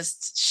of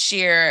just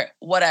sheer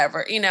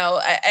whatever,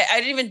 I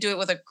didn't even do it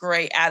with a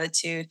great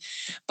attitude,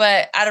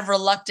 but out of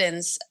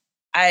reluctance,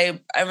 I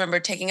remember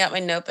taking out my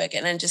notebook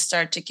and then just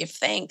started to give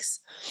thanks.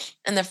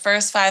 And the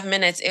first 5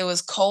 minutes, it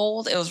was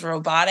cold. It was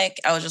robotic.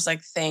 I was just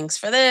like, thanks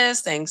for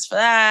this. Thanks for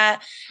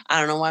that. I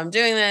don't know why I'm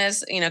doing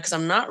this, because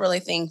I'm not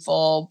really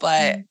thankful,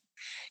 but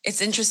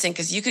it's interesting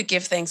because you could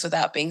give thanks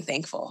without being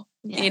thankful,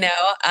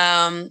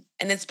 and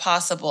it's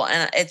possible.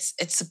 And it's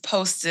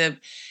supposed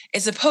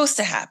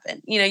to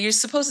happen. You're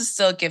supposed to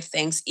still give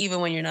thanks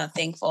even when you're not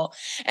thankful.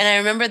 And I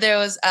remember there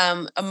was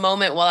a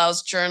moment while I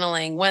was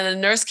journaling when the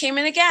nurse came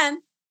in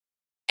again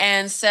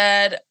and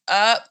said,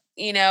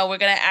 we're going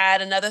to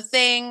add another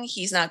thing.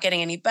 He's not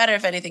getting any better.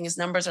 If anything, his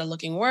numbers are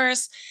looking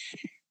worse.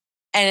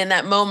 And in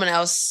that moment, I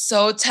was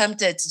so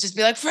tempted to just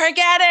be like,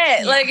 forget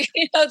it.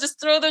 Just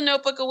throw the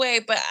notebook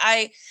away. But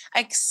I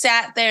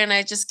sat there and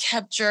I just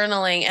kept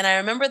journaling. And I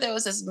remember there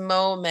was this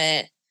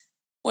moment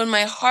when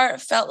my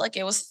heart felt like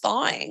it was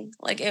thawing.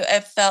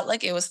 It felt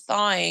like it was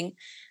thawing.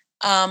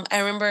 I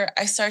remember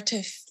I started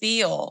to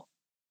feel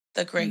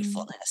the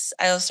gratefulness.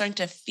 I was starting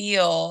to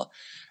feel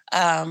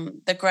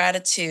the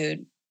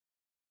gratitude.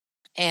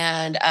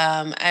 And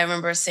I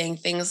remember saying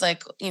things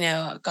like,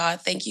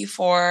 God, thank you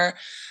for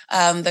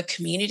the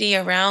community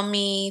around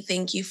me.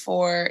 Thank you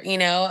for,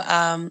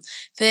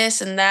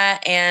 this and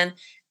that. And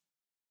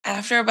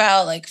after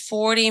about like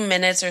 40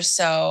 minutes or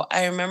so,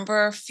 I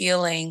remember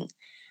feeling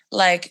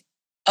like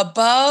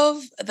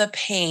above the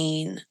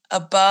pain,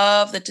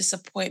 above the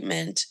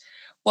disappointment,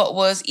 what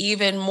was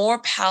even more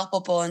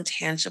palpable and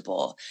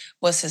tangible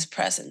was his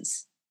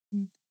presence.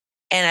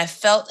 And I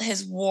felt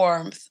his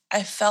warmth.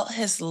 I felt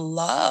his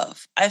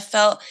love. I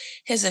felt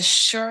his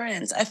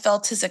assurance. I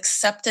felt his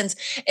acceptance.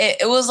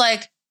 It was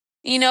like,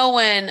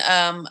 when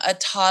a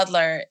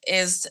toddler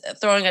is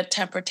throwing a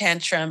temper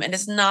tantrum and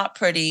it's not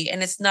pretty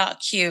and it's not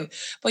cute,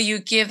 but you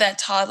give that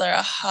toddler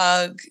a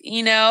hug,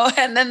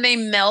 and then they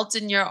melt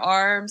in your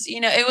arms.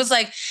 It was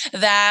like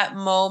that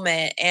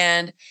moment.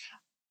 And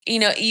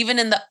even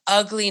in the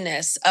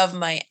ugliness of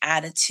my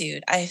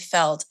attitude, I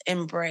felt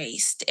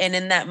embraced. And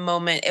in that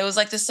moment, it was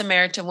like the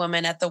Samaritan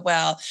woman at the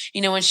well,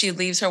 when she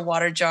leaves her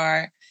water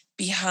jar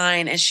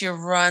behind and she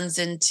runs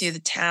into the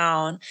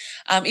town.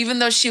 Even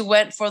though she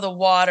went for the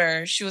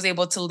water, she was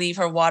able to leave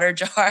her water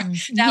jar.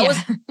 That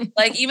was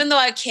like, even though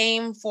I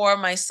came for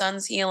my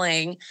son's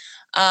healing,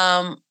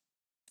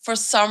 for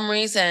some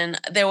reason,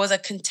 there was a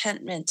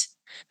contentment.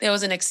 There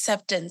was an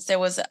acceptance. There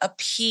was a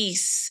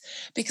peace,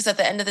 because at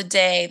the end of the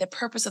day, the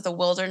purpose of the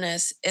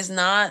wilderness is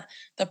not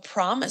the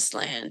promised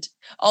land,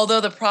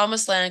 although the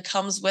promised land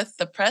comes with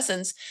the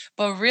presence,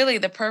 but really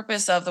the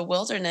purpose of the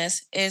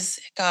wilderness is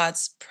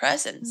God's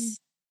presence,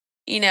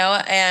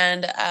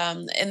 and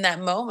in that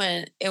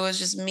moment, it was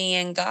just me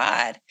and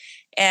God.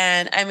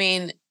 And I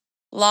mean,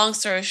 long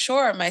story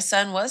short, my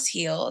son was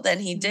healed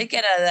and he did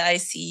get out of the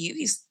ICU.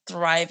 He's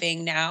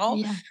thriving now.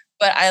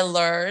 But I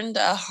learned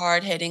a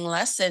hard-hitting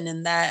lesson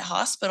in that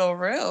hospital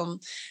room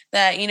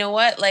that,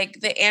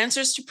 like the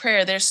answers to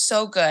prayer, they're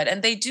so good.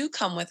 And they do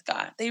come with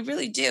God. They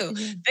really do.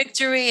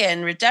 Victory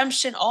and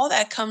redemption, all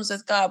that comes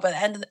with God. But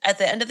at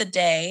the end of the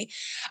day,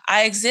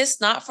 I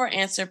exist not for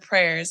answered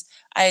prayers.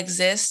 I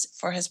exist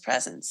for his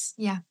presence.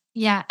 Yeah.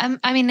 Yeah,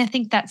 I mean, I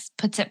think that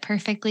puts it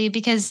perfectly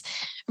because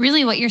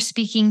really what you're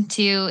speaking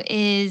to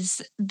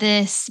is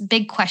this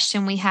big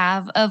question we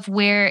have of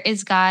where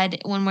is God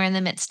when we're in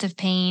the midst of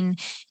pain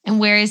and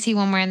where is he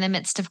when we're in the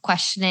midst of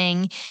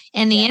questioning?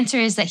 And the Yeah. answer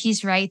is that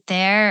he's right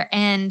there.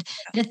 And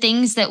the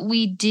things that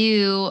we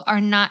do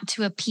are not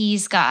to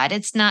appease God.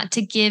 It's not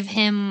to give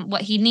him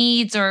what he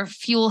needs or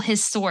fuel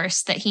his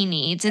source that he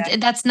needs.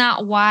 That's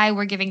not why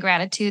we're giving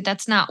gratitude.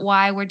 That's not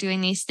why we're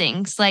doing these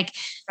things. Like,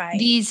 Right.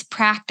 these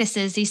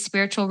practices, these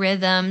spiritual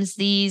rhythms,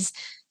 these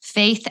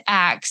faith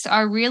acts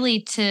are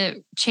really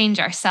to change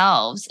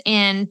ourselves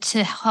and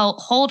to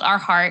hold our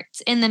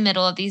hearts in the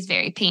middle of these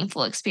very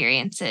painful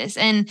experiences.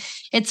 And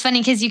it's funny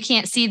because you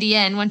can't see the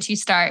end once you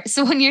start.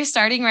 So when you're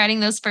starting writing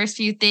those first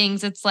few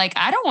things, it's like,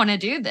 I don't want to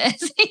do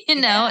this.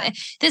 Yeah.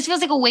 This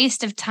feels like a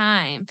waste of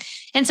time.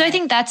 And so I Right.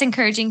 think that's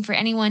encouraging for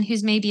anyone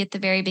who's maybe at the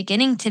very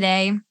beginning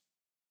today,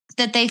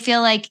 that they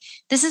feel like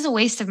this is a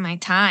waste of my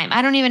time.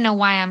 I don't even know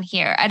why I'm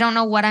here. I don't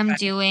know what I'm Right.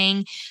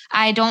 doing.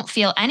 I don't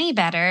feel any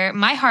better.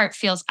 My heart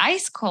feels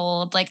ice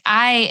cold. Like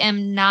I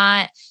am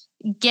not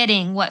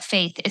getting what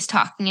faith is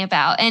talking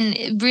about.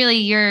 And really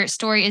your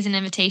story is an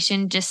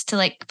invitation just to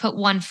like put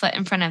one foot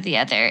in front of the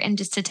other and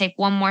just to take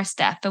one more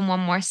step and one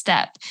more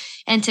step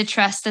and to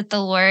trust that the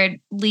Lord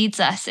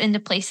leads us into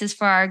places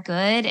for our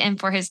good and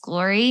for his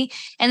glory,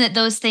 and that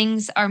those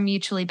things are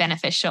mutually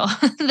beneficial.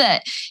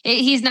 That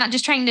he's not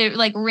just trying to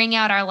like wring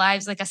out our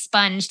lives like a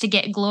sponge to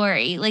get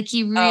glory. Like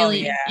he Oh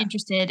really is yeah.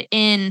 interested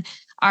in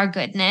our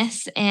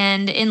goodness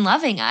and in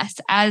loving us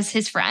as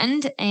his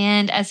friend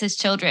and as his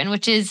children,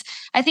 which is,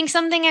 I think,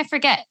 something I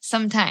forget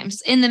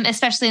sometimes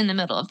especially in the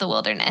middle of the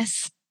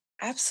wilderness.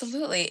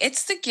 Absolutely.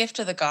 It's the gift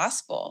of the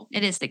gospel.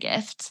 It is the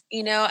gift.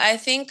 I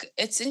think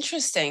it's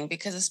interesting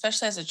because,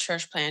 especially as a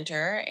church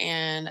planter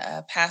and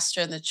a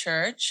pastor in the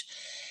church,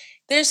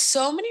 there's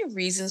so many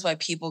reasons why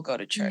people go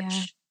to Yeah.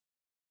 church,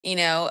 you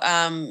know,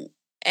 um,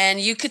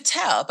 and you could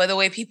tell by the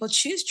way people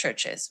choose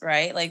churches,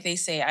 right? Like they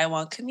say, I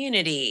want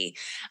community.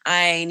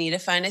 I need to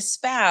find a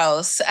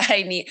spouse.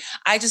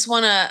 I just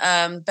want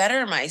to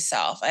better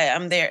myself.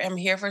 I'm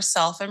here for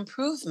self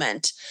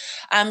improvement.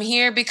 I'm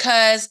here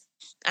because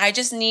I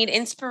just need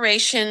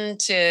inspiration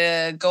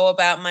to go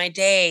about my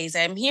days.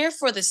 I'm here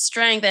for the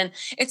strength. And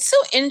it's so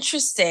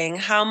interesting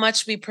how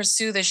much we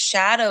pursue the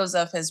shadows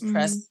of his Mm.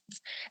 presence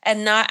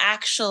and not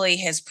actually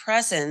his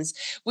presence,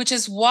 which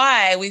is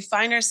why we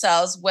find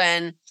ourselves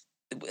when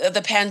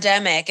the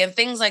pandemic and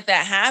things like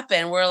that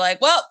happen, we're like,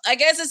 well, I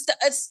guess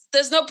it's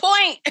there's no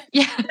point.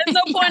 Yeah. There's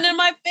no Yeah. point in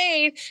my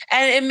faith.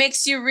 And it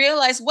makes you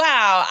realize,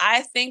 wow,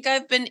 I think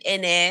I've been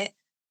in it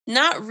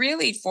not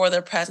really for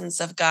the presence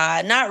of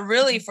God, not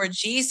really for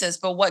Jesus,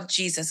 but what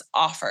Jesus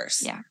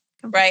offers, Yeah,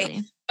 right?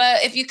 completely.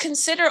 But if you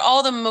consider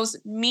all the most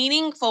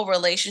meaningful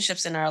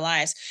relationships in our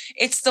lives,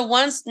 it's the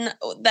ones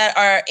that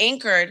are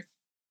anchored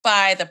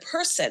by the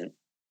person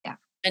Yeah.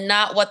 and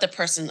not what the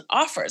person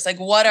offers. Like,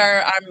 what Yeah.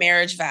 are our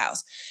marriage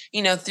vows?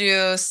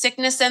 Through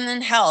sickness and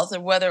then health, or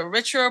whether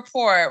rich or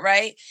poor,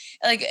 right?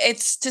 Like,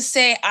 it's to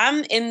say,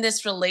 I'm in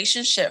this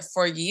relationship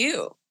for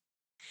you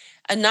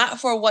and not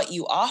for what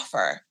you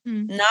offer,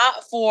 Mm.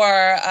 not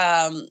for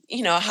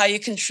how you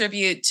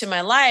contribute to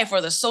my life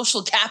or the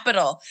social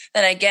capital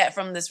that I get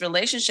from this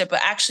relationship,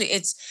 but actually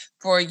it's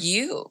for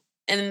you.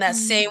 And in that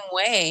Mm. same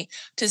way,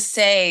 to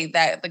say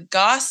that the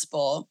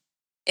gospel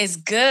is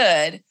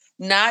good,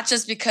 not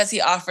just because he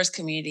offers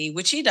community,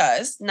 which he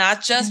does,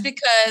 not just Yeah.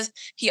 because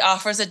he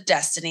offers a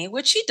destiny,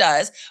 which he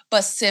does,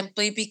 but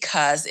simply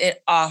because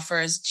it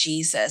offers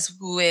Jesus,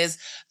 who is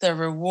the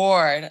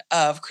reward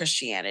of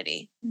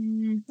Christianity.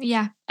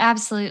 Yeah,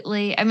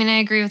 absolutely. I mean, I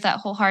agree with that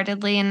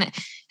wholeheartedly. And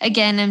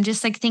again, I'm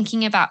just like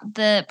thinking about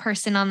the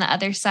person on the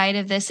other side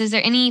of this. Is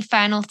there any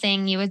final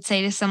thing you would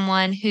say to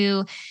someone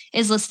who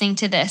is listening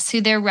to this,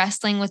 who they're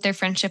wrestling with their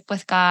friendship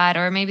with God,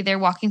 or maybe they're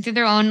walking through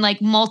their own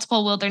like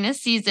multiple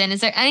wilderness season?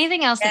 Is there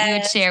anything else that you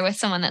would Yes. share with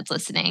someone that's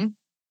listening?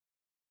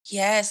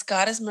 Yes,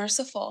 God is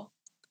merciful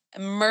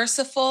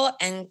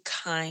and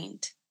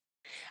kind.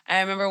 I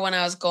remember when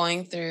I was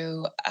going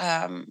through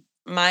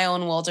my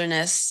own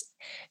wilderness,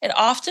 it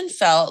often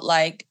felt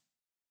like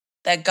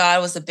that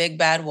God was a big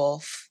bad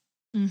wolf,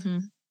 Mm-hmm.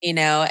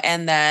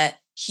 and that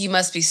he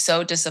must be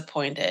so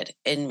disappointed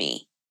in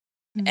me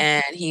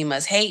and he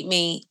must hate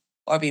me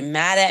or be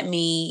mad at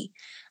me,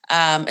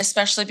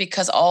 especially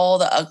because all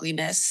the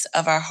ugliness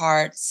of our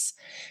hearts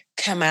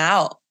come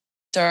out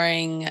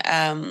during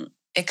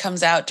it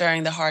comes out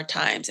during the hard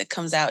times. It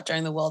comes out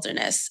during the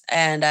wilderness.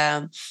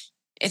 And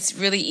it's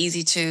really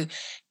easy to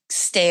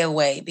stay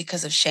away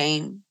because of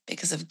shame,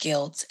 because of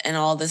guilt. And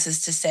all this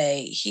is to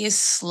say, he is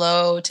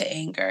slow to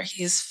anger.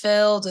 He is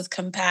filled with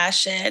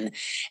compassion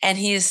and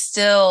he is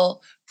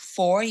still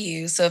for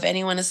you. So if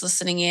anyone is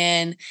listening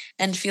in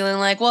and feeling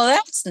like, well,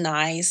 that's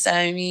nice.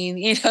 I mean,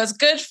 it's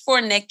good for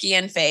Nikki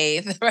and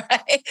Faith,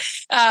 right?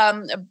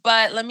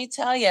 But let me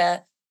tell you,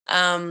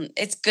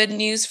 it's good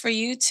news for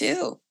you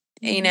too.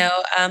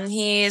 Mm-hmm.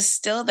 He is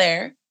still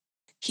there.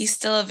 He's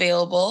still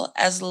available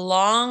as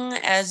long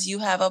as you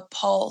have a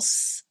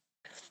pulse,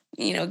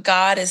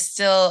 God is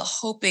still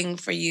hoping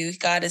for you.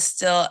 God is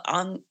still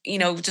on,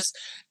 just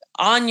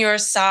on your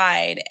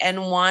side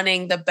and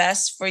wanting the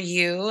best for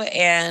you.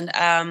 And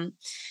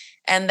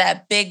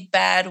that big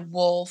bad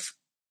wolf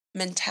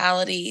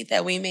mentality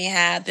that we may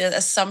have, the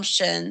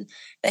assumption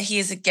that he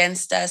is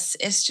against us,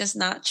 is just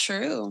not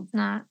true.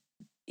 Not.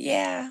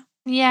 Yeah.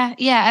 Yeah,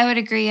 I would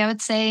agree. I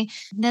would say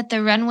that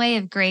the runway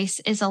of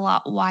grace is a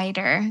lot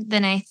wider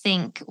than I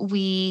think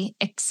we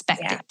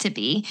expect Yeah. it to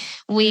be.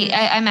 Mhm.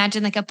 I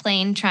imagine like a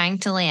plane trying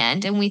to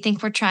land, and we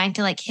think we're trying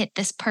to like hit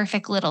this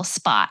perfect little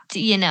spot,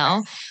 but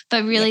Yeah.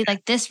 really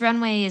like this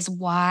runway is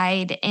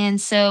wide. And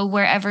so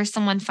wherever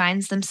someone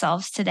finds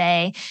themselves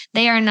today,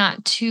 they are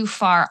not too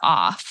far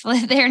off.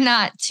 They're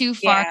not too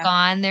far Yeah.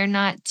 gone. They're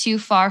not too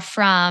far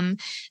from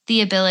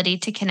the ability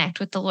to connect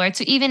with the Lord.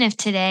 So even if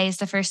today is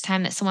the first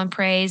time that someone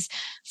prays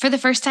for the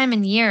first time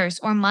in years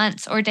or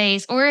months or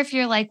days, or if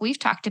you're like we've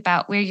talked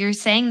about, where you're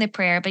saying the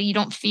prayer but you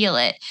don't feel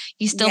it,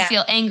 you still Yeah.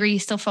 feel angry, you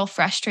still feel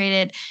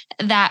frustrated,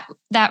 that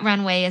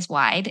runway is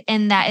wide,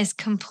 and that is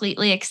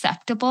completely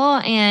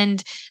acceptable.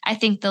 And I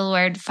think the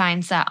Lord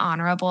finds that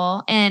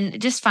honorable and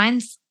just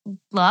finds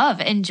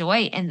love and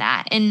joy in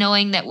that, and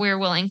knowing that we're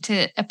willing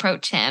to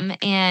approach him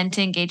and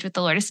to engage with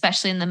the Lord,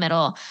 especially in the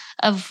middle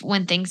of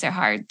when things are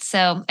hard.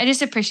 So I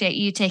just appreciate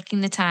you taking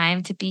the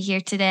time to be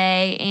here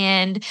today.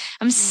 And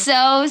I'm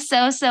so,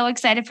 so, so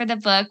excited for the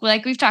book.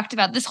 Like we've talked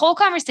about, this whole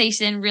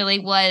conversation really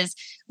was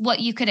what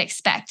you could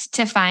expect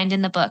to find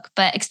in the book,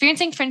 but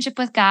Experiencing Friendship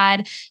with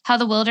God, How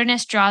the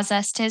Wilderness Draws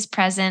Us to His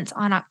Presence,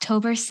 on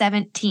October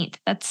 17th.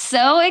 That's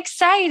so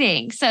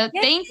exciting. So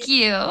Yay. thank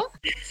you.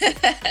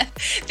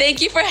 Thank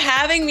you for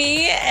having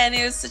me, and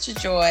it was such a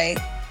joy.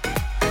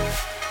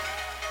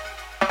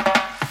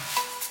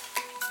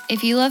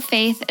 If you love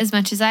Faith as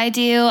much as I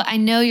do, I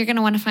know you're going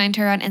to want to find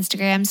her on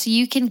Instagram. So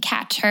you can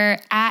catch her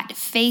at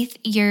Faith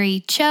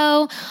Eury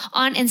Cho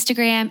on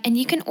Instagram, and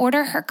you can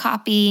order her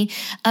copy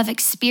of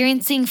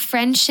Experiencing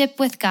Friendship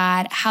with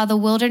God, How the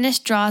Wilderness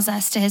Draws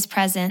Us to His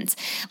Presence.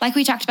 Like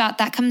we talked about,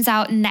 that comes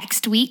out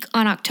next week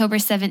on October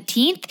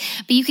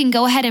 17th, but you can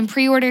go ahead and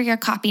pre-order your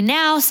copy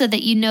now so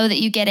that you know that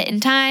you get it in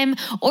time,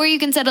 or you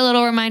can set a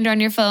little reminder on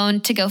your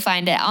phone to go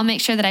find it. I'll make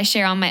sure that I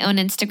share on my own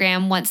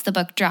Instagram once the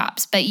book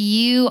drops, but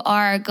you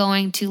are going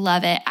to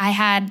love it. I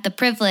had the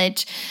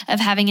privilege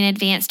of having an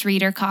advanced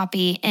reader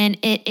copy, and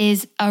it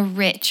is a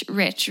rich,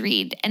 rich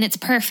read, and it's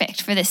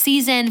perfect for this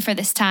season, for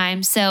this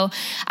time. So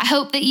I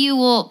hope that you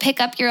will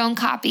pick up your own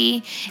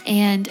copy,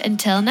 and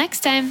until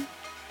next time.